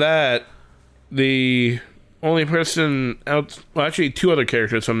exception of that, the only person actually 2 other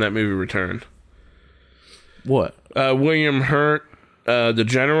characters from that movie returned. What? William Hurt, the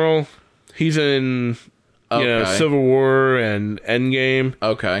general. He's in Civil War and Endgame.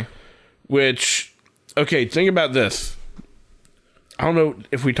 Okay. Which, think about this. I don't know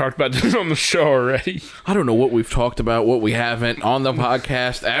if we talked about this on the show already. I don't know what we've talked about, what we haven't, on the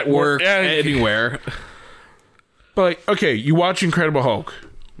podcast, at work, anywhere. But, you watch Incredible Hulk.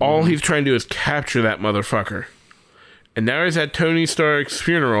 All he's trying to do is capture that motherfucker. And now he's at Tony Stark's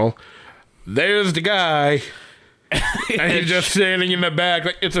funeral. There's the guy. And he's just standing in the back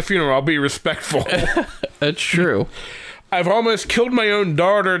like, it's a funeral. I'll be respectful. That's true. I've almost killed my own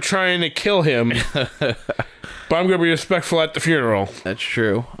daughter trying to kill him. But I'm going to be respectful at the funeral. That's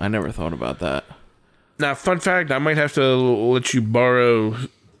true. I never thought about that. Now, fun fact, I might have to let you borrow...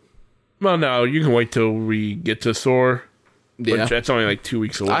 Well, no, you can wait till we get to Thor. Yeah. Which that's only like 2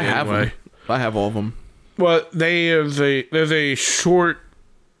 weeks away. I have anyway. them. I have all of them. Well, there's a short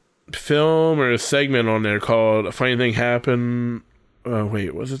film or a segment on there called "A Funny Thing Happened." Oh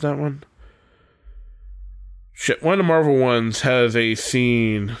wait, was it that one? Shit, one of the Marvel ones has a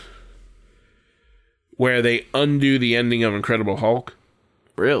scene where they undo the ending of Incredible Hulk.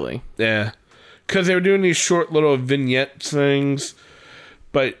 Really? Yeah, because they were doing these short little vignette things,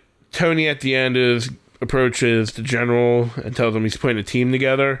 but Tony at the end approaches the general and tells him he's putting a team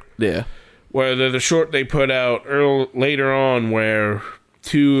together. Yeah. Where there's a short they put out later on where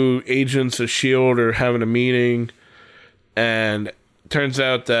 2 agents of S.H.I.E.L.D. are having a meeting, and turns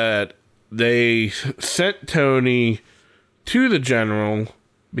out that they sent Tony to the general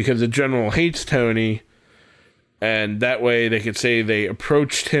because the general hates Tony, and that way they could say they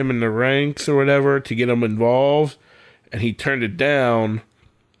approached him in the ranks or whatever to get him involved, and he turned it down,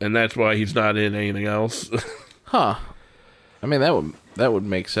 and that's why he's not in anything else. Huh. I mean, that would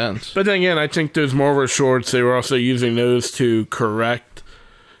make sense. But then again, I think those Marvel shorts, they were also using those to correct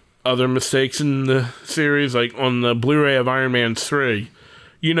other mistakes in the series. Like on the Blu-ray of Iron Man 3,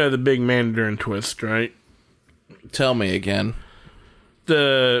 you know the big Mandarin twist, right? Tell me again.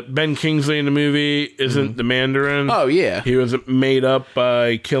 The Ben Kingsley in the movie isn't the Mandarin. Oh, yeah. He was made up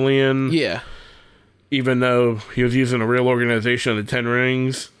by Killian. Yeah. Even though he was using a real organization of the Ten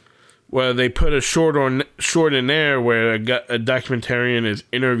Rings. Well, they put a short in there where a documentarian is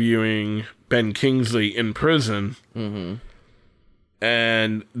interviewing Ben Kingsley in prison. Mm-hmm.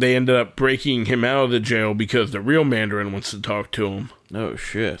 And they ended up breaking him out of the jail because the real Mandarin wants to talk to him. Oh,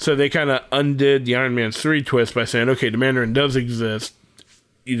 shit. So they kind of undid the Iron Man 3 twist by saying, okay, the Mandarin does exist.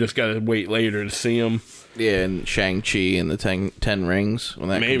 You just got to wait later to see him. Yeah, and Shang-Chi and the Ten Rings when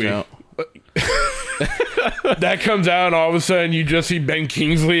that comes out. That comes out, and all of a sudden you just see Ben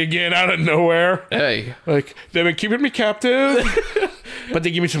Kingsley again out of nowhere. Hey. Like, they've been keeping me captive, but they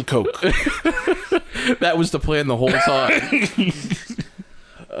give me some coke. That was the plan the whole time.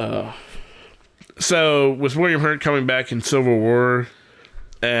 So, with William Hurt coming back in Civil War,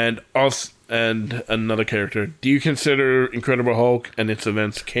 and another character, do you consider Incredible Hulk and its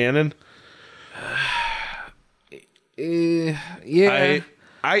events canon? Yeah.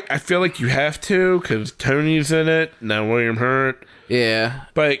 I feel like you have to, because Tony's in it, now William Hurt. Yeah.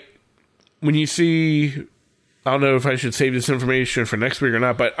 But when you see, I don't know if I should save this information for next week or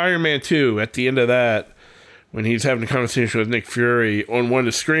not, but Iron Man 2, at the end of that, when he's having a conversation with Nick Fury, on one of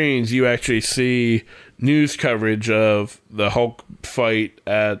the screens, you actually see news coverage of the Hulk fight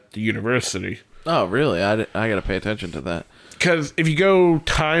at the university. Oh, really? I got to pay attention to that. Because if you go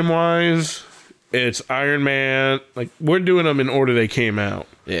time-wise, it's Iron Man. Like, we're doing them in order they came out.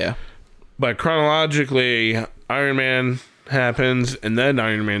 Yeah. But chronologically, Iron Man happens, and then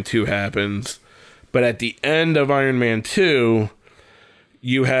Iron Man 2 happens. But at the end of Iron Man 2,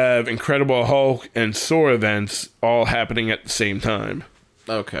 you have Incredible Hulk and Thor events all happening at the same time.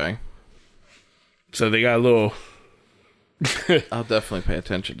 Okay. So they got a little... I'll definitely pay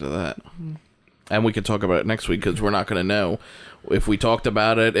attention to that. And we can talk about it next week, because we're not going to know if we talked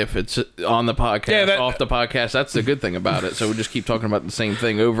about it, if it's on the podcast, off the podcast. That's the good thing about it. So we just keep talking about the same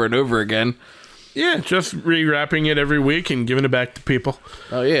thing over and over again. Yeah, just rewrapping it every week and giving it back to people.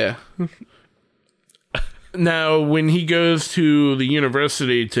 Oh, yeah. Now, when he goes to the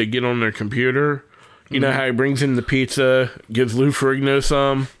university to get on their computer, you know how he brings in the pizza, gives Lou Ferrigno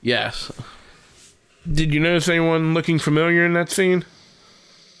some? Yes. Did you notice anyone looking familiar in that scene?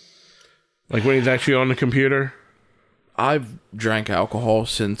 Like when he's actually on the computer? I've drank alcohol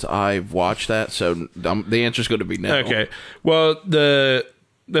since I've watched that, so the answer's going to be no. Okay. Well, there's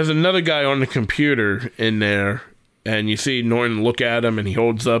another guy on the computer in there, and you see Norton look at him, and he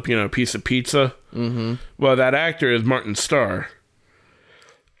holds up, a piece of pizza. Mm-hmm. Well, that actor is Martin Starr.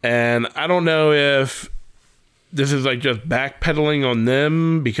 And I don't know if this is like just backpedaling on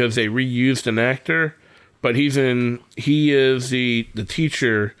them because they reused an actor, but he is the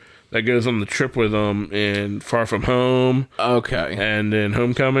teacher that goes on the trip with them in Far From Home. Okay. And in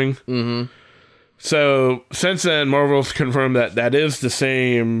Homecoming. Mm-hmm. So, since then, Marvel's confirmed that is the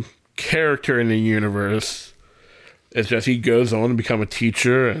same character in the universe. It's just he goes on to become a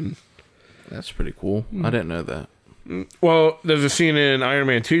teacher. And that's pretty cool. I didn't know that. Well, there's a scene in Iron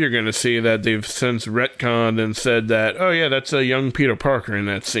Man 2 you're going to see that they've since retconned and said that, oh yeah, that's a young Peter Parker in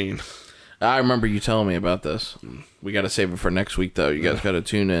that scene. I remember you telling me about this. We got to save it for next week, though. You guys got to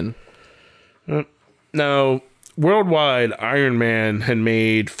tune in. Now, worldwide, Iron Man had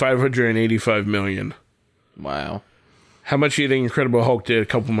made $585 million. Wow. How much do you think Incredible Hulk did a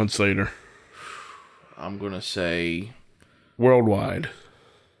couple months later? I'm going to say... Worldwide.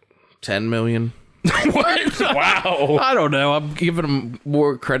 10 million? What? Wow. I don't know. I'm giving him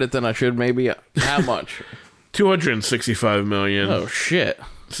more credit than I should, maybe. How much? 265 million. Oh, shit.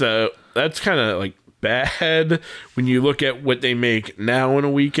 So that's kind of like bad when you look at what they make now in a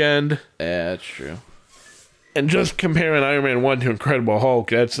weekend. Yeah, that's true. And just comparing Iron Man 1 to Incredible Hulk,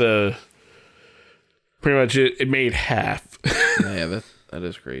 that's pretty much it made half. Yeah, that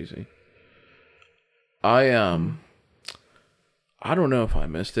is crazy. I don't know if I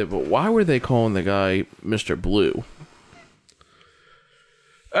missed it, but why were they calling the guy Mr. Blue?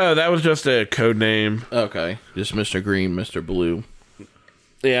 Oh, that was just a code name. Okay, just Mr. Green, Mr. Blue.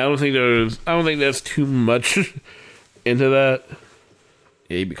 Yeah, I don't think that's too much into that.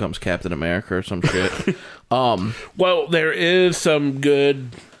 Yeah, he becomes Captain America or some shit. Well, there's a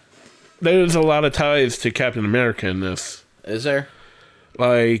lot of ties to Captain America in this. Is there?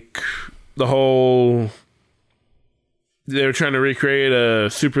 Like the whole they're trying to recreate a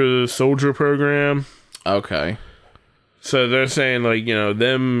super soldier program. Okay. So they're saying, like, you know,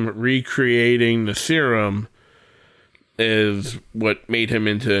 them recreating the serum is what made him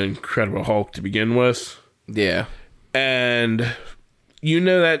into Incredible Hulk to begin with. Yeah. And you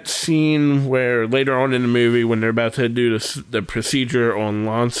know that scene where later on in the movie when they're about to do the procedure on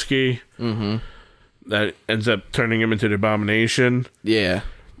Lonsky, that ends up turning him into the Abomination? Yeah.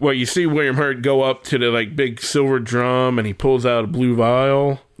 Well, you see William Hurt go up to the like big silver drum and he pulls out a blue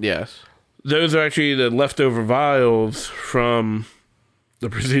vial. Yes. Those are actually the leftover vials from the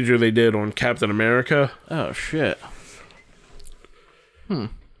procedure they did on Captain America. Oh, shit.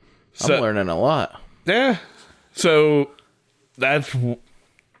 So, I'm learning a lot. Yeah. So, that's...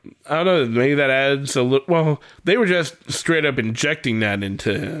 I don't know, maybe that adds a little... Well, they were just straight up injecting that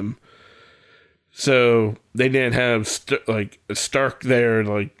into him. So, they didn't have, Stark there,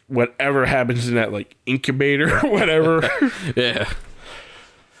 like, whatever happens in that, like, incubator or whatever. Yeah.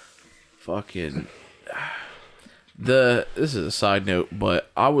 Fucking... This is a side note,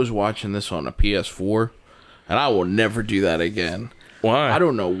 but I was watching this on a PS4, and I will never do that again. Why? I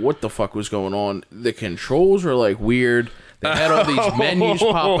don't know what the fuck was going on. The controls were, like, weird. They had all these menus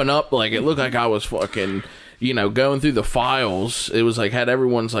popping up. Like, it looked like I was fucking... You know, going through the files, it was like, had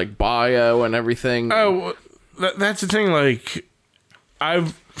everyone's like bio and everything. Oh, that's the thing. Like,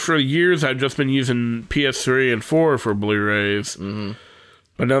 for years, I've just been using PS3 and 4 for Blu-rays. Mm-hmm.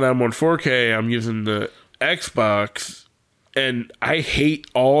 But now that I'm on 4K, I'm using the Xbox, and I hate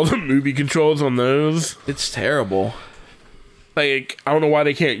all the movie controls on those. It's terrible. Like, I don't know why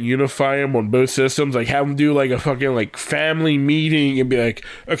they can't unify them on both systems. Like, have them do, like, a fucking, like, family meeting and be like,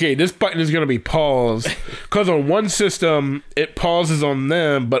 okay, this button is going to be paused. Because on one system, it pauses on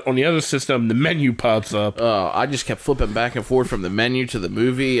them, but on the other system, the menu pops up. I just kept flipping back and forth from the menu to the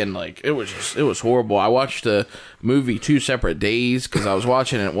movie, and, like, it was horrible. I watched the movie 2 separate days because I was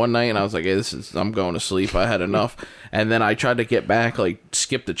watching it one night, and I was like, hey, I'm going to sleep. I had enough. And then I tried to get back, like,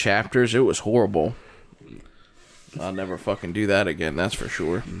 skip the chapters. It was horrible. I'll never fucking do that again, that's for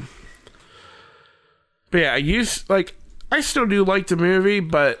sure. But yeah, I still do like the movie,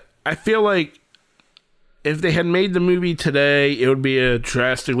 but I feel like if they had made the movie today, it would be a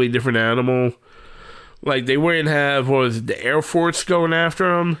drastically different animal. Like, they wouldn't have, the Air Force going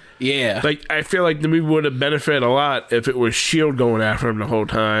after him? Yeah. Like, I feel like the movie would have benefited a lot if it was S.H.I.E.L.D. going after him the whole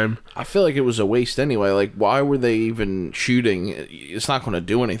time. I feel like it was a waste anyway. Like, why were they even shooting? It's not going to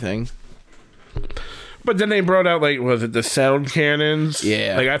do anything. But then they brought out, like, was it the sound cannons?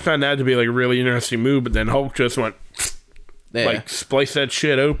 Yeah. Like, I found that to be, like, a really interesting move, but then Hulk just went, like, splice that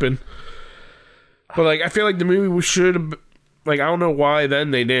shit open. But, like, I feel like the movie should have, like, I don't know why then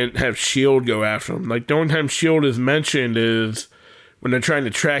they didn't have S.H.I.E.L.D. go after him. Like, the only time S.H.I.E.L.D. is mentioned is when they're trying to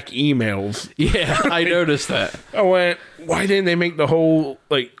track emails. Yeah, I noticed that. I went, why didn't they make the whole,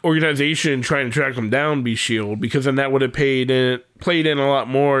 like, organization trying to track them down be S.H.I.E.L.D.? Because then that would have played in a lot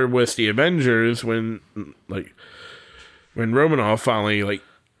more with the Avengers when Romanoff finally, like,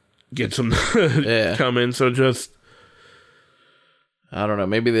 gets them to come in. So just... I don't know.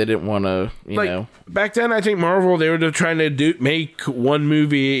 Maybe they didn't want to, you know. Back then, I think Marvel, they were just trying to make one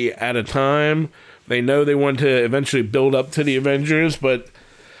movie at a time. They know they want to eventually build up to the Avengers, but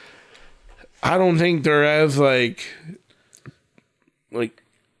I don't think they're as, like,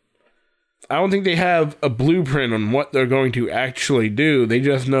 I don't think they have a blueprint on what they're going to actually do. They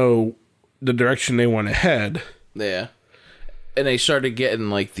just know the direction they want to head. Yeah. And they started getting,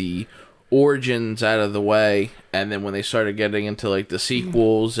 like, the origins out of the way, and then when they started getting into, like, the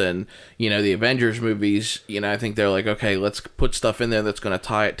sequels and, you know, the Avengers movies, you know, I think they're like, okay, let's put stuff in there that's going to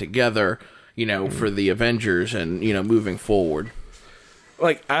tie it together, you know, for the Avengers and, you know, moving forward.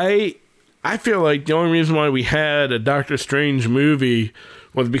 Like, I feel like the only reason why we had a Doctor Strange movie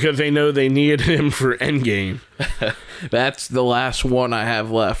was because they know they needed him for Endgame. That's the last one I have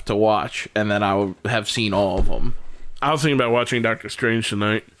left to watch, and then I will have seen all of them. I was thinking about watching Doctor Strange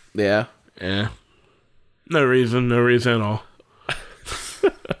tonight. Yeah? Yeah. No reason at all.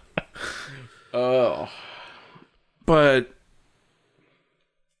 Oh. But,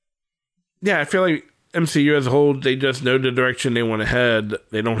 yeah, I feel like MCU as a whole, they just know the direction they want to head.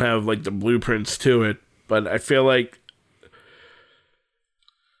 They don't have, like, the blueprints to it. But I feel like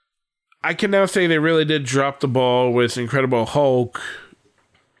I can now say they really did drop the ball with Incredible Hulk.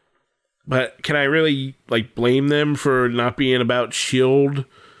 But can I really, like, blame them for not being about S.H.I.E.L.D.?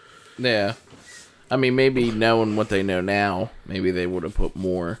 Yeah. I mean, maybe knowing what they know now, maybe they would have put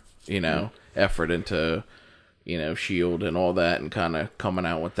more, you know, effort into, you know, S.H.I.E.L.D. and all that and kind of coming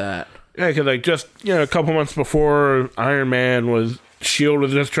out with that. Yeah, because, like, just, you know, a couple months before Iron Man was, S.H.I.E.L.D.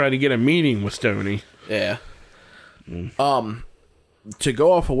 was just trying to get a meeting with Stoney. Yeah. To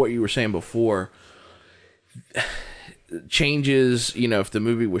go off of what you were saying before, changes, you know, if the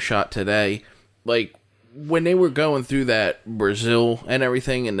movie was shot today, like, when they were going through that Brazil and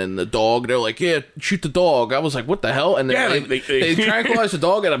everything, and then the dog, they're like, yeah, shoot the dog. I was like, what the hell? And then Yeah, they tranquilized the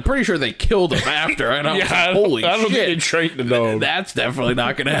dog, and I'm pretty sure they killed him after. And I was like, holy I don't shit. think they trained the dog. That's definitely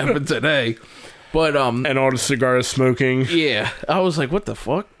not going to happen today. But, And all the cigars smoking. yeah, I was like, what the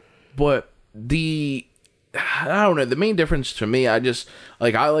fuck? But I don't know, the main difference to me, I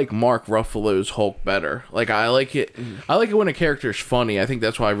like Mark Ruffalo's Hulk better. Like, I like it when a character's funny. I think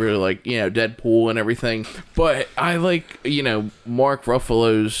that's why I really like, you know, Deadpool and everything. But I like, you know, Mark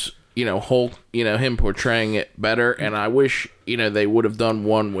Ruffalo's, you know, Hulk, you know, him portraying it better. And I wish, you know, they would have done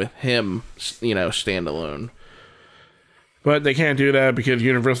one with him, you know, standalone. But they can't do that because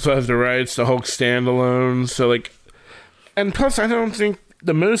Universal has the rights to Hulk standalone. So, like, and plus, I don't think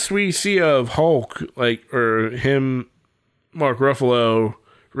the most we see of Hulk, like, or him, Mark Ruffalo,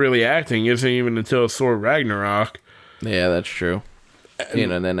 really acting isn't even until Thor Ragnarok. Yeah, that's true. You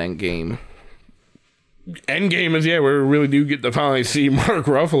know, and then Endgame. Endgame is, where we really do get to finally see Mark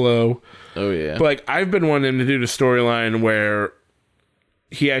Ruffalo. Oh, yeah. But, like, I've been wanting to do the storyline where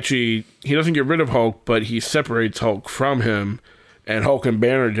he doesn't get rid of Hulk, but he separates Hulk from him, and Hulk and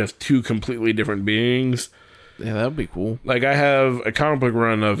Banner are just two completely different beings. Yeah, that would be cool. Like, I have a comic book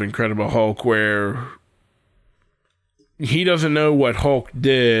run of Incredible Hulk where he doesn't know what Hulk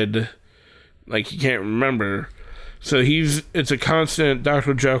did. Like, he can't remember. So it's a constant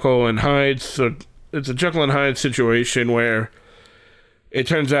Dr. Jekyll and Hyde. So it's a Jekyll and Hyde situation where it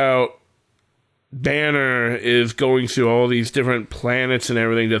turns out Banner is going through all these different planets and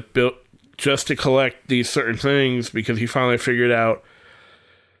everything that's built just to collect these certain things because he finally figured out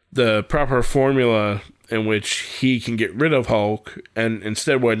the proper formula in which he can get rid of Hulk, and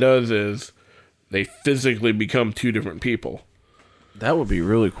instead what it does is they physically become two different people. That would be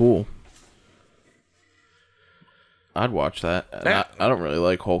really cool. I'd watch that. I don't really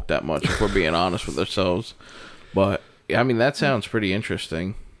like Hulk that much, if we're being honest with ourselves. But, I mean, that sounds pretty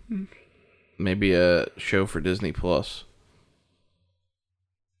interesting. Maybe a show for Disney Plus.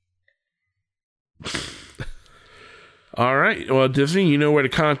 All right. Well, Disney, you know where to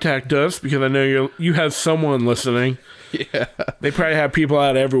contact us because I know you have someone listening. Yeah. They probably have people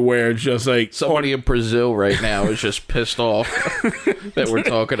out everywhere just like... Somebody in Brazil right now is just pissed off that we're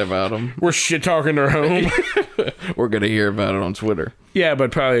talking about them. We're shit-talking their home. We're going to hear about it on Twitter. Yeah,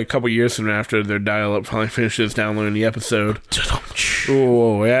 but probably a couple years from after their dial-up finally finishes downloading the episode.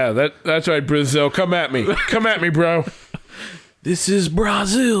 Oh, yeah. That's right, Brazil. Come at me. Come at me, bro. This is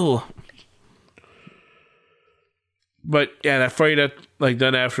Brazil. But yeah, that fight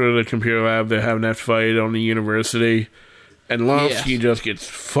done after the computer lab, they're having that fight on the university, and Lonsky just gets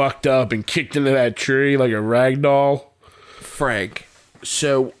fucked up and kicked into that tree like a rag doll. Frank,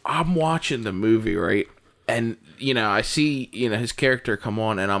 so I'm watching the movie, right? And, you know, I see, you know, his character come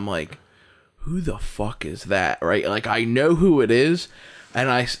on, and I'm like, who the fuck is that, right? Like, I know who it is, and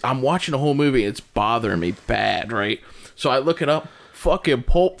I'm watching the whole movie, and it's bothering me bad, right? So I look it up. Fucking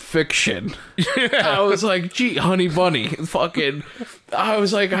Pulp Fiction. Yeah. I was like, gee, Honey Bunny. Fucking, I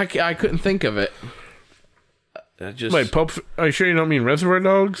was like, I couldn't think of it. That just Wait, are you sure you don't mean Reservoir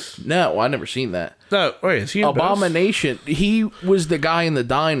Dogs? no, I never seen that. No, wait, is he in both? Abomination. He was the guy in the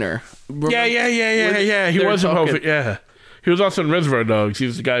diner. Remember? Yeah. He They're was in talking- both. Yeah, he was also in Reservoir Dogs. He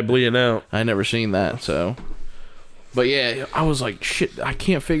was the guy bleeding out. I never seen that, so. But yeah, I was like, shit, I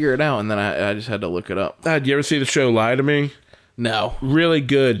can't figure it out, and then I just had to look it up. Did you ever see the show Lie to Me? No. Really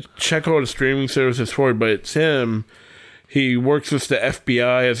good. Check all the streaming services for it, but it's him. He works with the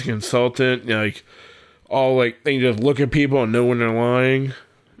FBI as a consultant. You know, like all like they just look at people and know when they're lying.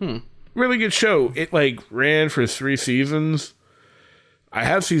 Really good show. It like ran for 3 seasons. I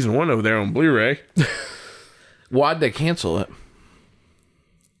have season 1 over there on Blu-ray. Why'd they cancel it?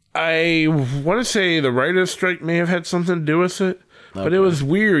 I want to say the writer's strike may have had something to do with it, but it was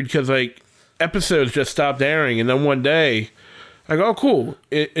weird because like episodes just stopped airing, and then one day I go, "Oh, cool!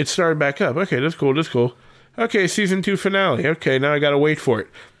 It started back up. Okay, that's cool. That's cool. Okay, season 2 finale. Okay, now I gotta wait for it.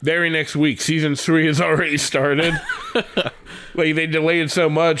 Very next week, season 3 has already started. Like they delayed so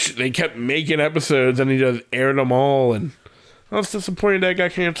much, they kept making episodes, and he just aired them all, and I was disappointed that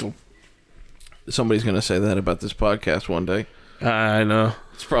got canceled. Somebody's gonna say that about this podcast one day. I know,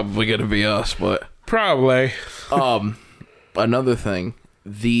 It's probably gonna be us, but probably. another thing,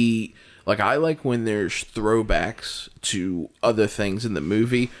 I like when there's throwbacks to other things in the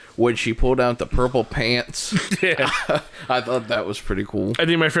movie. When she pulled out the purple pants, Yeah. I thought that was pretty cool. I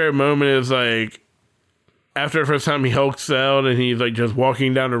think my favorite moment is like after the first time he hulks out and he's like just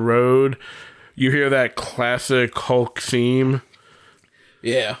walking down the road, you hear that classic Hulk theme.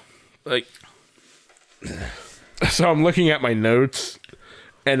 Yeah. Like, so I'm looking at my notes,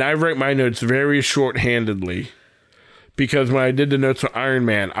 and I write my notes very short-handedly because when I did the notes for Iron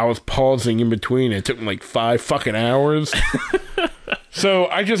Man, I was pausing in between. It took me like 5 fucking hours. So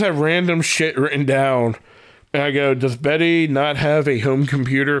I just have random shit written down, and I go, "Does Betty not have a home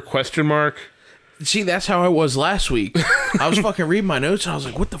computer? ? See, that's how I was last week. I was fucking reading my notes and I was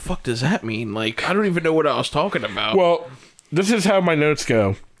like, what the fuck does that mean? Like, I don't even know what I was talking about. Well, this is how my notes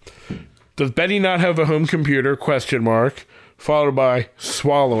go. Does Betty not have a home computer? ? Followed by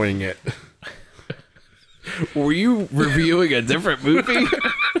swallowing it. Were you reviewing a different movie?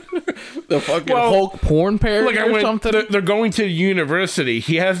 The fucking Hulk porn parody or something? They're going to the university.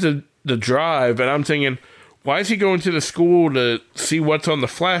 He has the drive, and I'm thinking, why is he going to the school to see what's on the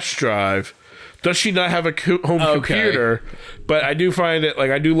flash drive? Does she not have a home computer? But I do find it,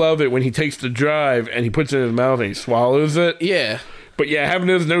 like, I do love it when he takes the drive and he puts it in his mouth and he swallows it. Yeah. But yeah, having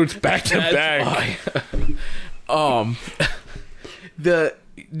those notes back to back. Did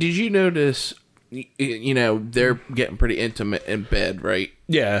you notice, you know, they're getting pretty intimate in bed, right?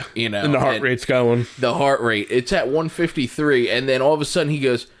 Yeah. You know, and the heart rate's going. The heart rate, it's at 153, and then all of a sudden he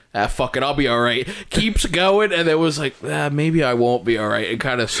goes, fuck it, I'll be all right. Keeps going, and then was like, maybe I won't be all right. It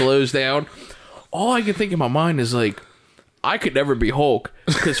kind of slows down. All I can think in my mind is like, I could never be Hulk,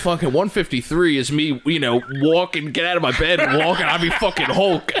 because fucking 153 is me, you know, walking, get out of my bed and walking. I'd be fucking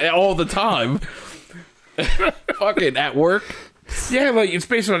Hulk all the time. Fucking at work. Yeah, like, it's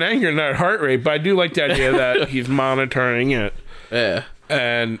based on anger, not heart rate, but I do like the idea that he's monitoring it. Yeah.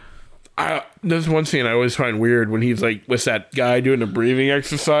 And there's one scene I always find weird when he's like with that guy doing the breathing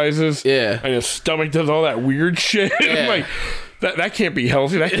exercises. Yeah. And his stomach does all that weird shit. Yeah. Like, that can't be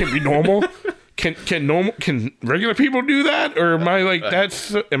healthy. That can't be normal. Can regular people do that? Or am I like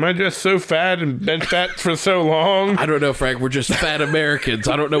am I just so fat and been fat for so long? I don't know, Frank. We're just fat Americans.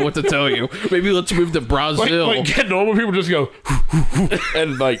 I don't know what to tell you. Maybe let's move to Brazil. Like can normal people just go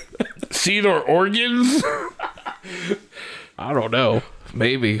and like see their organs? I don't know.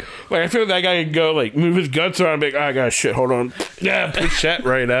 Maybe. Like I feel like that guy could go like move his guts around and be like, I got shit, hold on. Yeah, push that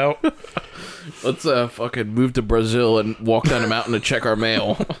right out. Let's fucking move to Brazil and walk down a mountain to check our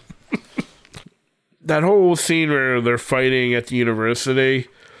mail. That whole scene where they're fighting at the university,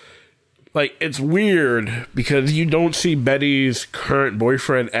 like, it's weird because you don't see Betty's current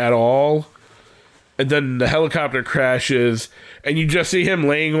boyfriend at all. And then the helicopter crashes and you just see him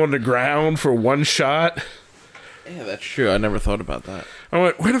laying on the ground for one shot. Yeah, that's true. I never thought about that. I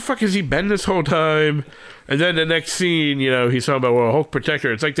went, where the fuck has he been this whole time? And then the next scene, you know, he's talking about, well, Hulk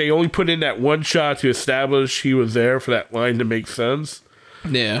protector. It's like they only put in that one shot to establish he was there for that line to make sense.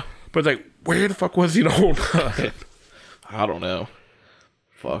 Yeah. But, like, where the fuck was he the whole time? I don't know.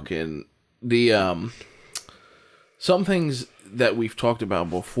 Fucking some things that we've talked about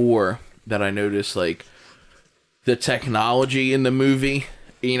before that I noticed, like the technology in the movie,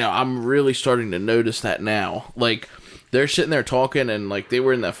 you know, I'm really starting to notice that now. Like they're sitting there talking and like they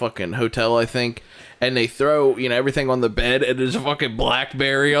were in that fucking hotel, I think, and they throw, you know, everything on the bed and there's a fucking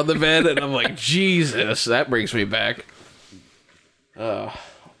BlackBerry on the bed and I'm like, Jesus, that brings me back.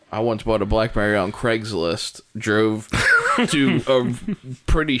 I once bought a BlackBerry on Craigslist, drove to a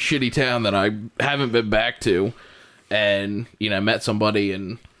pretty shitty town that I haven't been back to, and, met somebody,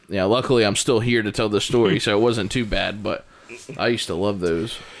 and, luckily I'm still here to tell the story, so it wasn't too bad, but I used to love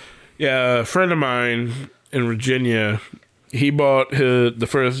those. Yeah, a friend of mine in Virginia, he bought his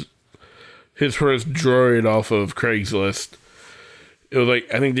first Droid off of Craigslist. It was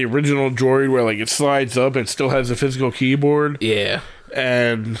like, I think the original Droid where like it slides up and still has a physical keyboard. Yeah.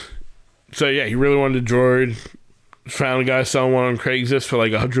 And so yeah, he really wanted a Droid. Found a guy selling one on Craigslist for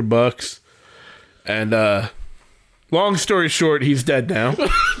like $100. And long story short, he's dead now.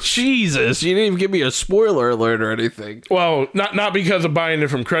 Jesus, you didn't even give me a spoiler alert or anything. Well, not because of buying it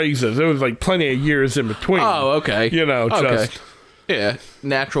from Craigslist. There was like plenty of years in between. Oh, okay. Just yeah,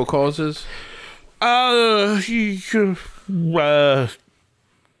 natural causes.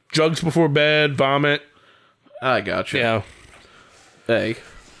 Drugs before bed, vomit. I gotcha. Yeah. Hey.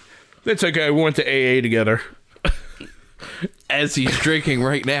 It's okay. We went to AA together. As he's drinking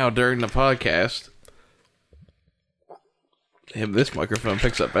right now during the podcast. This microphone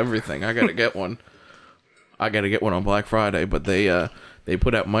picks up everything. I gotta get one. I gotta get one on Black Friday, but they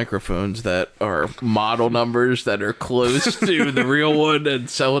put out microphones that are model numbers that are close to the real one and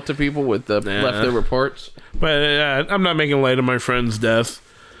sell it to people with the leftover parts. But I'm not making light of my friend's death.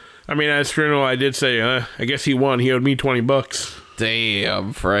 I mean, at his funeral, I did say, I guess he won. He owed me $20.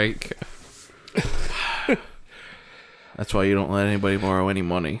 Damn, Frank. That's why you don't let anybody borrow any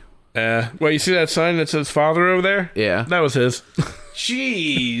money. Well, you see that sign that says father over there? Yeah. That was his.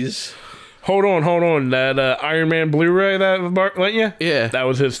 Jeez. Hold on. That Iron Man Blu-ray that Bart lent you? Yeah. That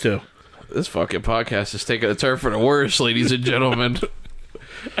was his too. This fucking podcast is taking a turn for the worse, ladies and gentlemen.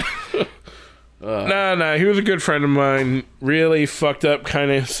 Nah. He was a good friend of mine. Really fucked up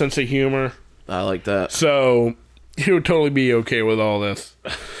kind of sense of humor. I like that. So, he would totally be okay with all this.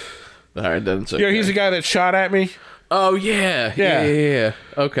 All right, then it's okay. He's the guy that shot at me. Oh, yeah. Yeah.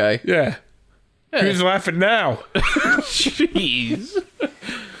 Okay. Yeah. Who's laughing now? Jeez.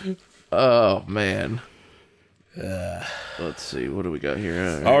 Oh, man. Let's see. What do we got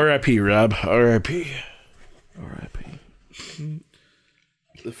here? Right. R.I.P., Rob. R.I.P.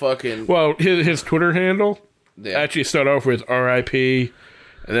 The fucking... Well, his Twitter handle Yeah. actually started off with R.I.P.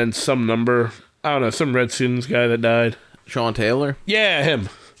 and then some number. I don't know, some Redskins guy that died. Sean Taylor? Yeah, him.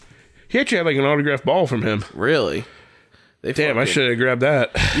 He actually had like an autographed ball from him. Really? Damn, I should have grabbed that.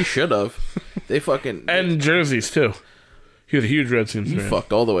 You should have. They fucking... And jerseys, too. He was a huge Redskins You fan.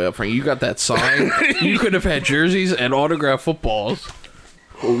 fucked all the way up, Frank. You got that sign. You could have had jerseys and autographed footballs.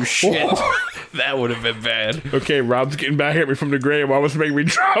 Oh, shit. That would have been bad. Okay, Rob's getting back at me from the grave. Almost make me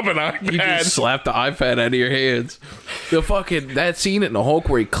drop an iPad. You just slapped the iPad out of your hands. The fucking... That scene in the Hulk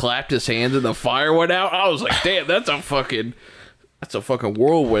where he clapped his hands and the fire went out, I was like, damn, that's a fucking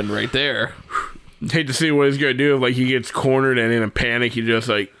whirlwind right there. Hate to see what he's gonna do if like he gets cornered and in a panic he just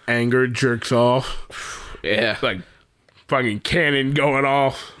like angered jerks off. Yeah. Like fucking cannon going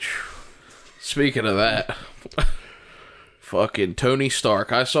off. Speaking of that, fucking Tony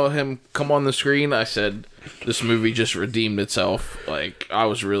Stark. I saw him come on the screen. I said, this movie just redeemed itself. Like, I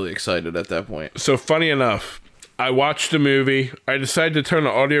was really excited at that point. So funny enough, I watched the movie. I decided to turn the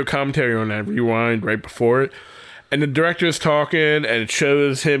audio commentary on and rewind right before it. And the director's talking and it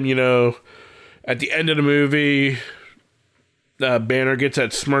shows him, at the end of the movie, Banner gets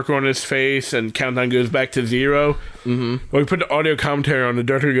that smirk on his face and countdown goes back to 0. Mm-hmm. Well, we put the audio commentary on. The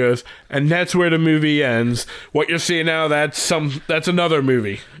director goes, and that's where the movie ends. What you're seeing now, that's another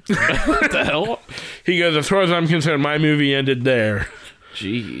movie. What the hell? He goes, as far as I'm concerned, my movie ended there.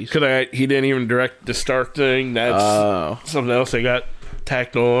 Jeez. Because he didn't even direct the Stark thing. That's something else they got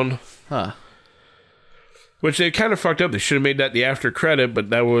tacked on. Huh. Which they kind of fucked up. They should have made that the after credit, but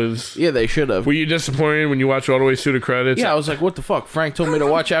that was... Yeah, they should have. Were you disappointed when you watched all the way through the credits? Yeah, I was like, what the fuck? Frank told me to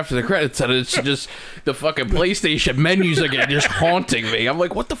watch after the credits, and it's just the fucking PlayStation menus again just haunting me. I'm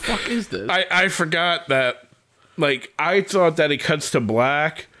like, what the fuck is this? I forgot that, like, I thought that it cuts to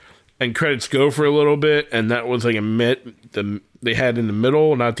black and credits go for a little bit, and that was like they had in the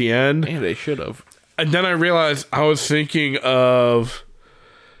middle, not the end. Yeah, they should have. And then I realized I was thinking of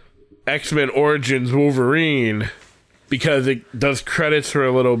X-Men Origins Wolverine because it does credits for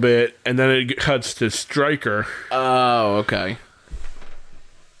a little bit and then it cuts to Stryker. Oh, okay.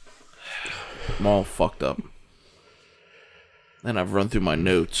 I'm all fucked up. And I've run through my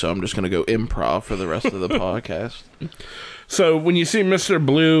notes, so I'm just going to go improv for the rest of the podcast. So when you see Mr.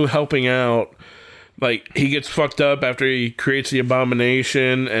 Blue helping out, like, he gets fucked up after he creates the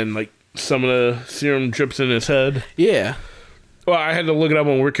abomination and, like, some of the serum drips in his head. Yeah. Well, I had to look it up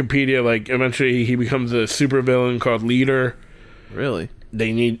on Wikipedia. Like, eventually he becomes a supervillain called Leader. Really?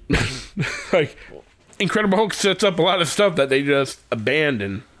 they need like Incredible Hulk sets up a lot of stuff that they just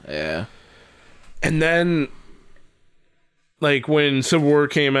abandon. Yeah. And then, like, when Civil War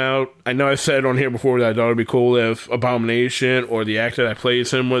came out, I know I said on here before that I thought it'd be cool if Abomination or the actor that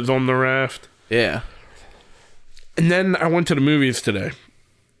plays him was on the raft. Yeah. And then I went to the movies today.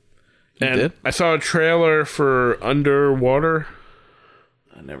 You and did? I saw a trailer for Underwater.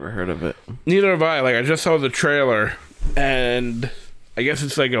 I never heard of it. Neither have I. Like, I just saw the trailer, and I guess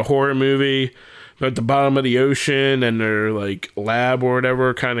it's like a horror movie. They're at the bottom of the ocean, and their, like, lab or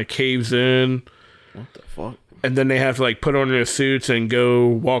whatever kind of caves in. What the fuck? And then they have to, like, put on their suits and go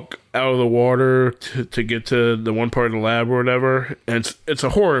walk out of the water to get to the one part of the lab or whatever. And it's a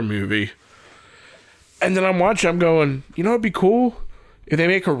horror movie. And then I'm watching, I'm going, you know what'd be cool? If they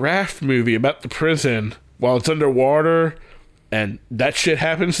make a raft movie about the prison while it's underwater and that shit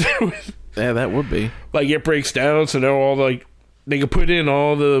happens to it. Yeah, that would be. Like, it breaks down, so they're all, like, they could put in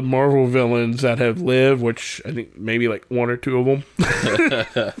all the Marvel villains that have lived, which I think maybe, like, one or two of them.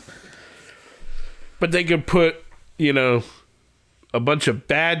 But they could put, you know, a bunch of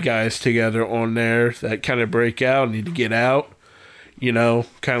bad guys together on there that kind of break out and need to get out. You know,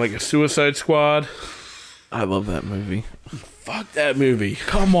 kind of like a Suicide Squad. I love that movie. Fuck that movie.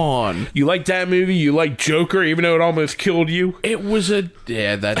 Come on. You like that movie? You like Joker, even though it almost killed you? It was a...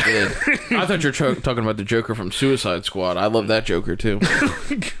 Yeah, that did. I thought you were talking about the Joker from Suicide Squad. I love that Joker, too.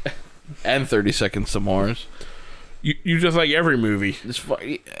 And 30 Seconds to Mars. You just like every movie.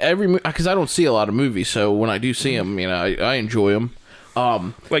 Because I don't see a lot of movies, so when I do see them, you know, I enjoy them.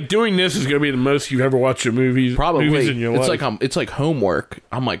 Like, doing this is going to be the most you've ever watched a movie. Probably. Movies in your life. It's like homework.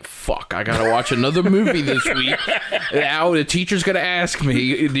 I'm like, fuck, I gotta watch another movie this week. Now the teacher's gonna ask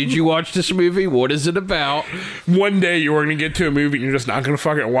me, did you watch this movie? What is it about? One day you're going to get to a movie and you're just not going to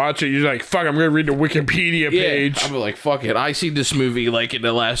fucking watch it. You're like, fuck, I'm going to read the Wikipedia page. I'm like, fuck it. I seen this movie like in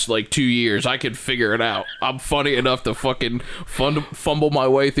the last like 2 years. I could figure it out. I'm funny enough to fucking fumble my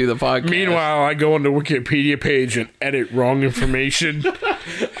way through the podcast. Meanwhile, I go on the Wikipedia page and edit wrong information.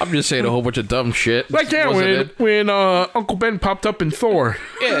 I'm just saying a whole bunch of dumb shit. Like, yeah, when Uncle Ben popped up in Thor.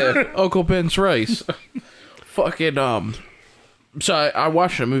 Yeah, Uncle Ben's rice. Fucking, so I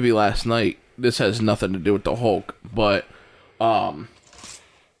watched a movie last night. This has nothing to do with the Hulk, but,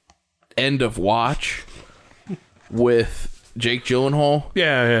 End of Watch with Jake Gyllenhaal.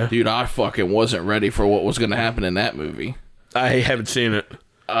 Yeah. Dude, I fucking wasn't ready for what was going to happen in that movie. I haven't seen it.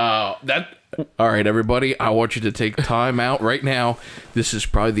 All right, everybody, I want you to take time out right now. This is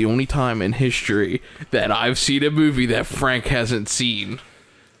probably the only time in history that I've seen a movie that Frank hasn't seen.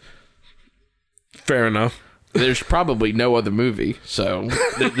 Fair enough. There's probably no other movie, so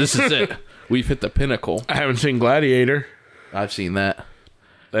this is it. We've hit the pinnacle. I haven't seen Gladiator. I've seen that.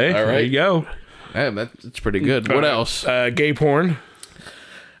 Hey, all right. There you go. Yeah, that's pretty good. What else? Gay porn.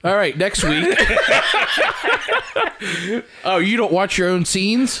 All right, next week. Oh, you don't watch your own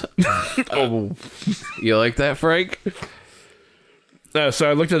scenes? Oh, you like that, Frank? So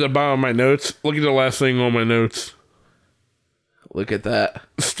I looked at the bottom of my notes. Look at the last thing on my notes. Look at that.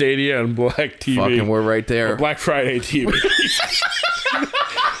 Stadia and Black TV. Fucking, we're right there. Black Friday TV.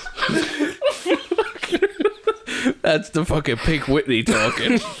 That's the fucking Pink Whitney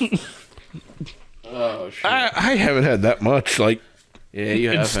talking. Oh, shit. I haven't had that much. Like, yeah, you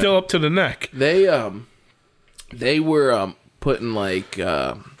have. It's still up to the neck. They were putting like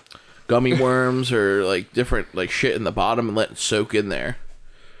gummy worms or like different like shit in the bottom and letting it soak in there.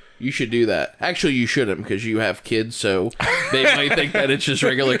 You should do that. Actually, you shouldn't because you have kids, so they might think that it's just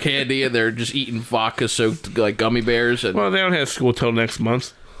regular candy and they're just eating vodka soaked like gummy bears. And well, they don't have school till next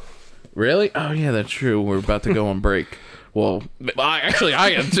month. Really? Oh yeah, that's true. We're about to go on break. Well, I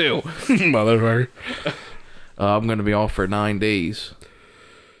am too. Motherfucker. I'm going to be off for 9 days.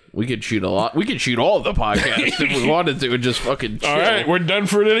 We could shoot a lot. We could shoot all of the podcasts if we wanted to and just fucking chill. All right, we're done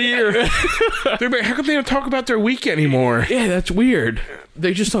for the year. Dude, how come they don't talk about their week anymore? Yeah, that's weird.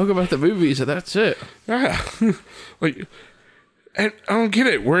 They just talk about the movies and that's it. Yeah. Like, and I don't get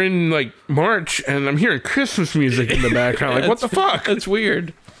it. We're in, like, March, and I'm hearing Christmas music in the background. Like, what the fuck? That's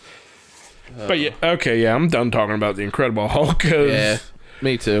weird. But, yeah, okay, yeah, I'm done talking about The Incredible Hulk. Yeah,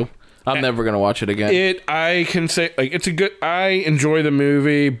 me too. I'm never going to watch it again. I can say, like, it's a good... I enjoy the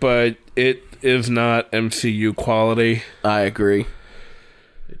movie, but it is not MCU quality. I agree.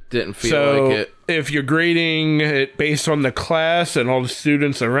 It didn't feel like it. If you're grading it based on the class and all the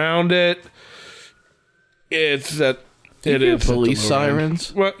students around it, it's that... It is police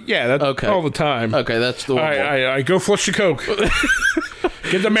sirens? Well, yeah, that's okay. All the time. Okay, that's the one. All right, go flush the Coke.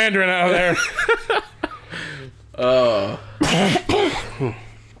 Get the Mandarin out of there.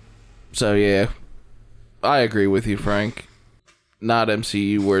 So, yeah. I agree with you, Frank. not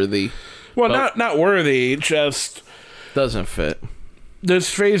MCU worthy. Well, not worthy, just Doesn't fit. those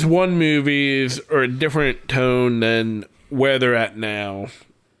Phase 1 movies are a different tone than where they're at now.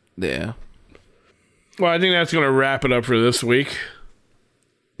 Yeah. Well, I think that's going to wrap it up for this week.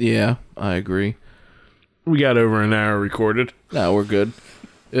 Yeah, I agree. We got over an hour recorded. No, we're good.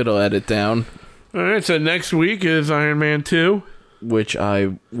 It'll edit down. All right, so next week is Iron Man 2. Which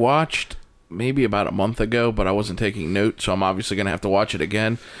I watched maybe about a month ago, but I wasn't taking notes, so I'm obviously going to have to watch it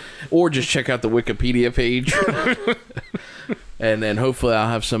again. Or just check out the Wikipedia page. And then hopefully I'll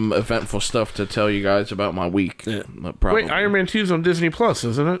have some eventful stuff to tell you guys about my week. Yeah. Probably. Wait, Iron Man 2 is on Disney Plus,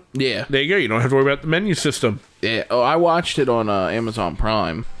 isn't it? Yeah. There you go. You don't have to worry about the menu system. Yeah. Oh, I watched it on Amazon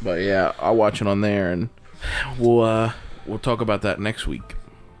Prime, but yeah, I'll watch it on there, and we'll talk about that next week.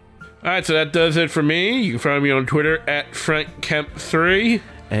 All right, so that does it for me. You can find me on Twitter at FrankKemp3.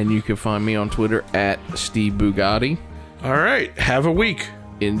 And you can find me on Twitter at Steve Bugatti. All right, have a week.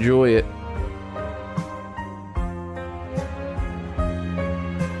 Enjoy it.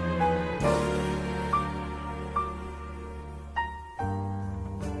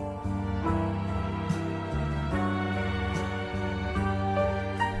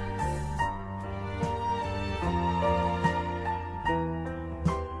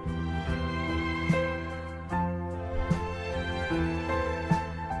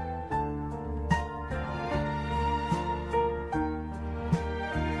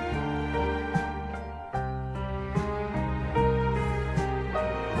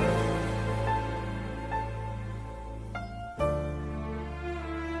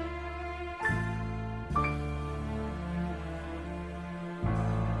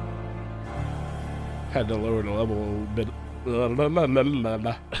 Had to lower the level a little bit.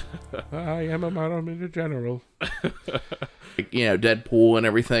 I am a Major General. You know, Deadpool and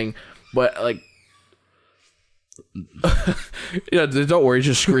everything, but like, yeah, don't worry,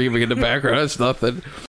 just screaming in the background. That's nothing.